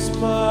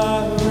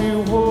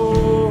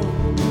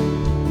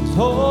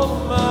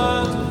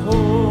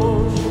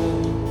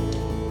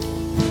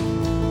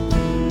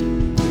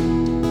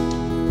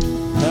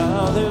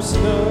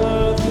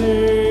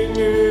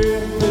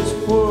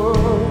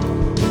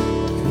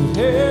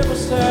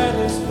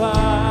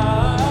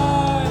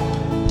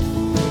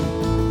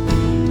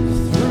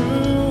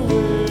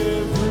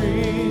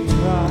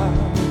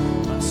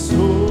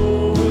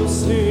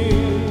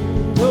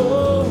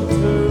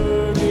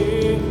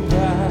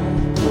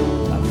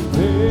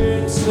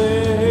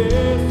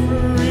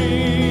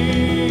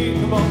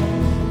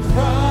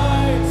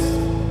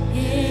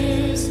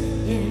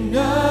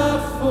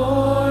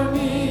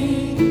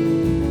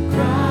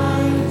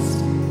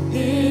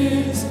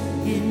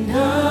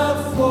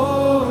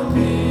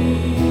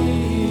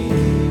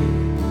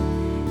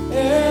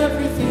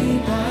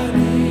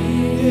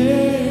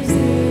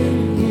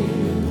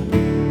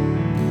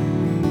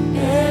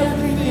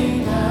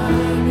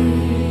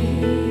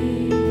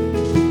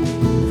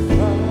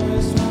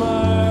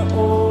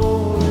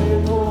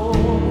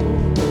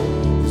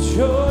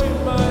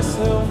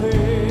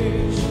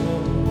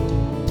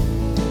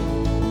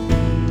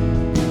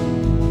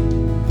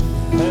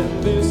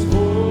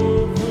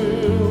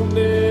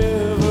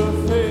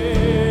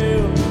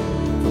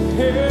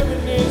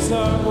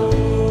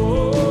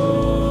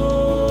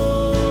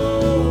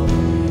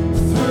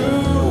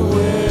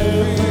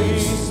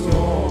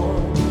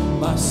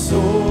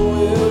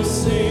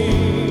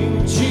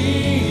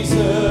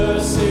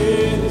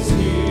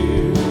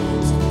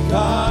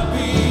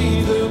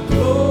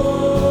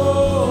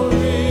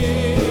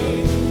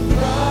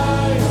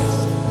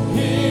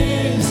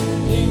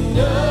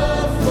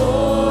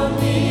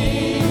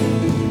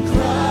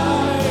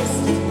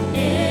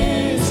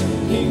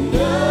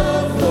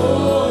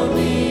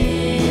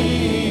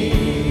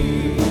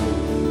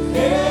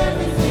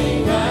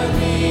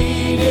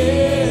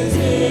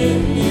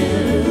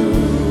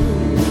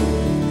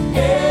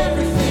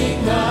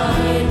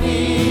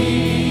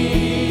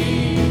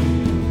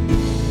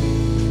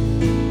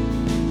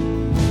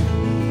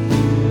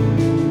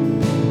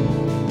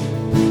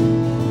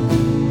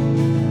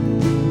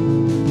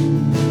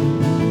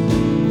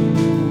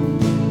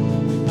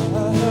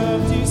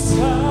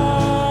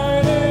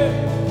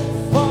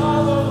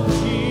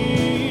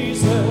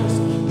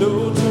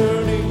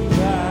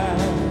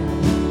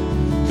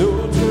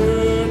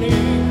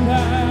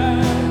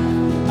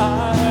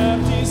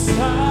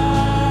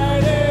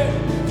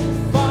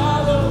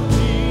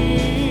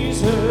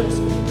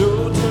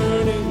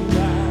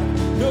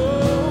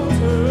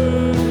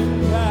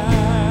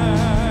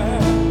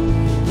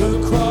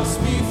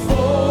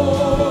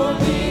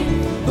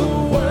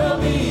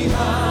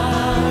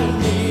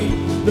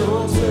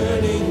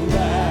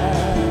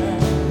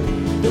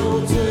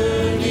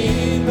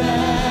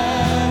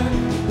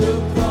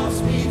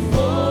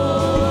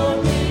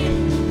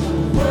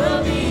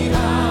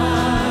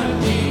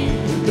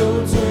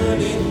no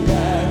turning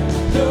back,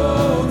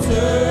 no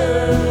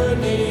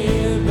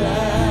turning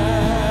back.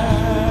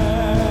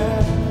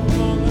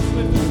 Come on, let's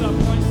lift this up.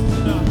 Voice is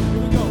enough. Here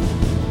we go.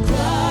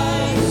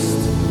 Christ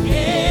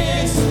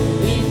is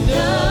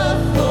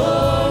enough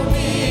for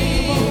me.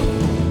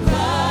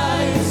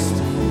 Christ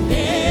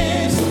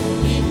is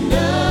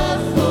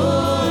enough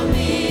for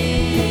me.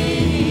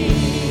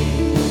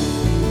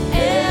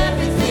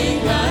 Everything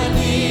I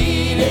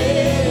need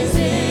is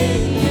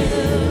in you.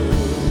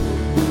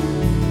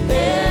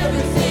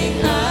 Everything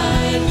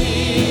I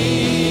need.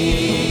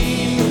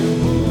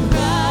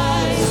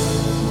 Christ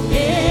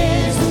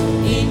is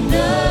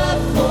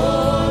enough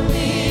for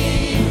me.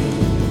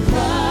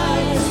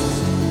 Christ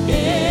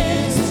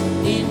is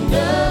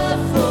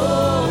enough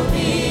for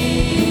me.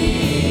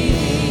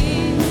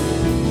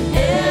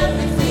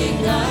 Everything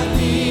I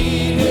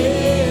need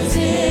is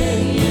in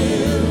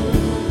you.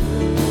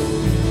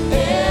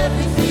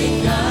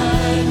 Everything I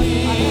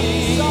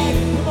need.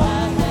 I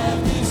have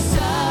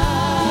decided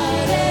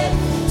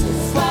to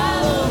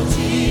follow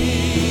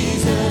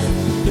Jesus.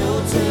 No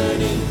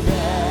turning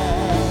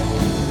back.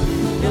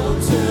 No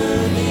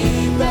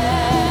turning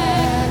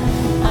back.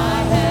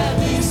 I have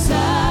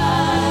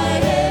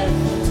decided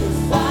to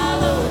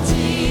follow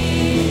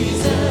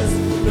Jesus.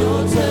 No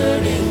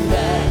turning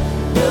back.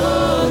 No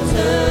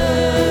turning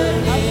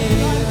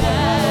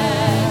back.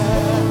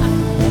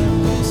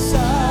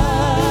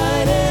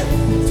 Decided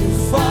to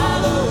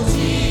follow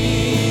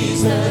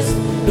Jesus.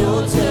 No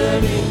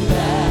turning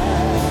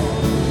back.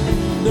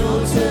 No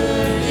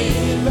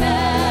turning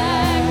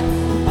back.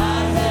 I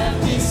have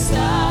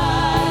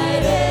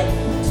decided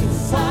to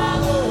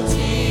follow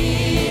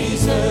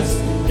Jesus.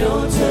 No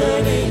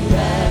turning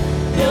back.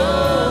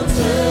 No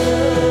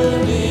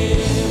turning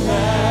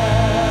back.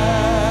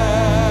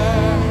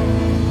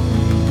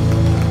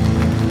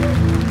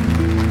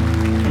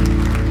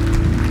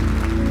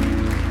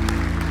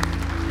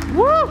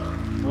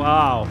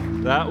 Wow,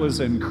 that was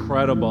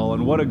incredible.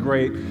 And what a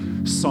great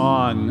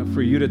song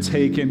for you to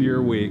take into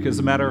your week. As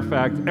a matter of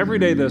fact, every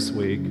day this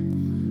week,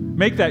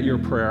 make that your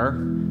prayer.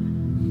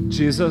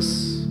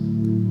 Jesus,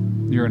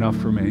 you're enough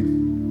for me.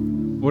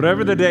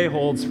 Whatever the day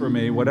holds for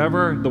me,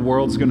 whatever the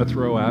world's going to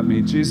throw at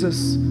me,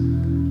 Jesus,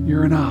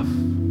 you're enough.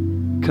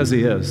 Because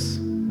He is.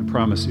 I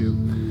promise you,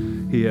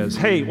 He is.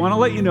 Hey, want to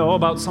let you know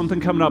about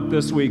something coming up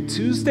this week.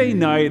 Tuesday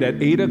night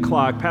at 8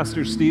 o'clock,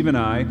 Pastor Steve and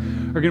I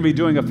are going to be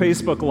doing a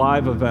Facebook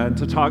Live event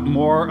to talk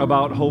more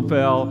about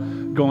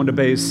Hopevale going to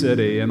Bay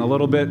City and a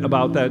little bit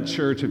about that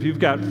church. If you've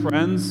got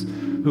friends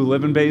who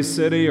live in Bay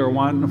City or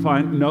want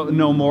to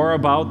know more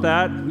about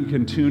that, you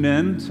can tune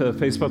in to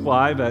Facebook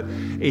Live at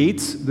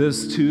 8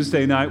 this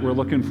Tuesday night. We're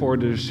looking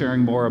forward to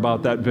sharing more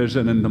about that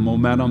vision and the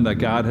momentum that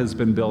God has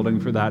been building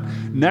for that.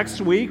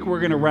 Next week, we're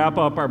going to wrap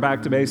up our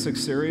Back to Basics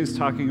series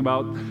talking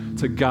about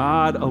to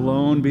God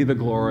alone be the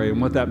glory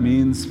and what that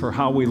means for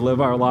how we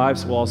live our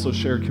lives. We'll also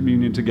share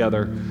communion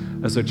together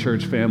as a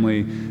church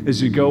family.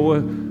 As you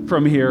go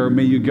from here,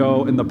 may you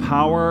go in the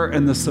power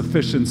and the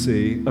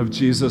sufficiency of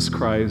Jesus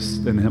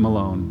Christ and Him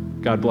alone.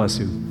 God bless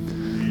you.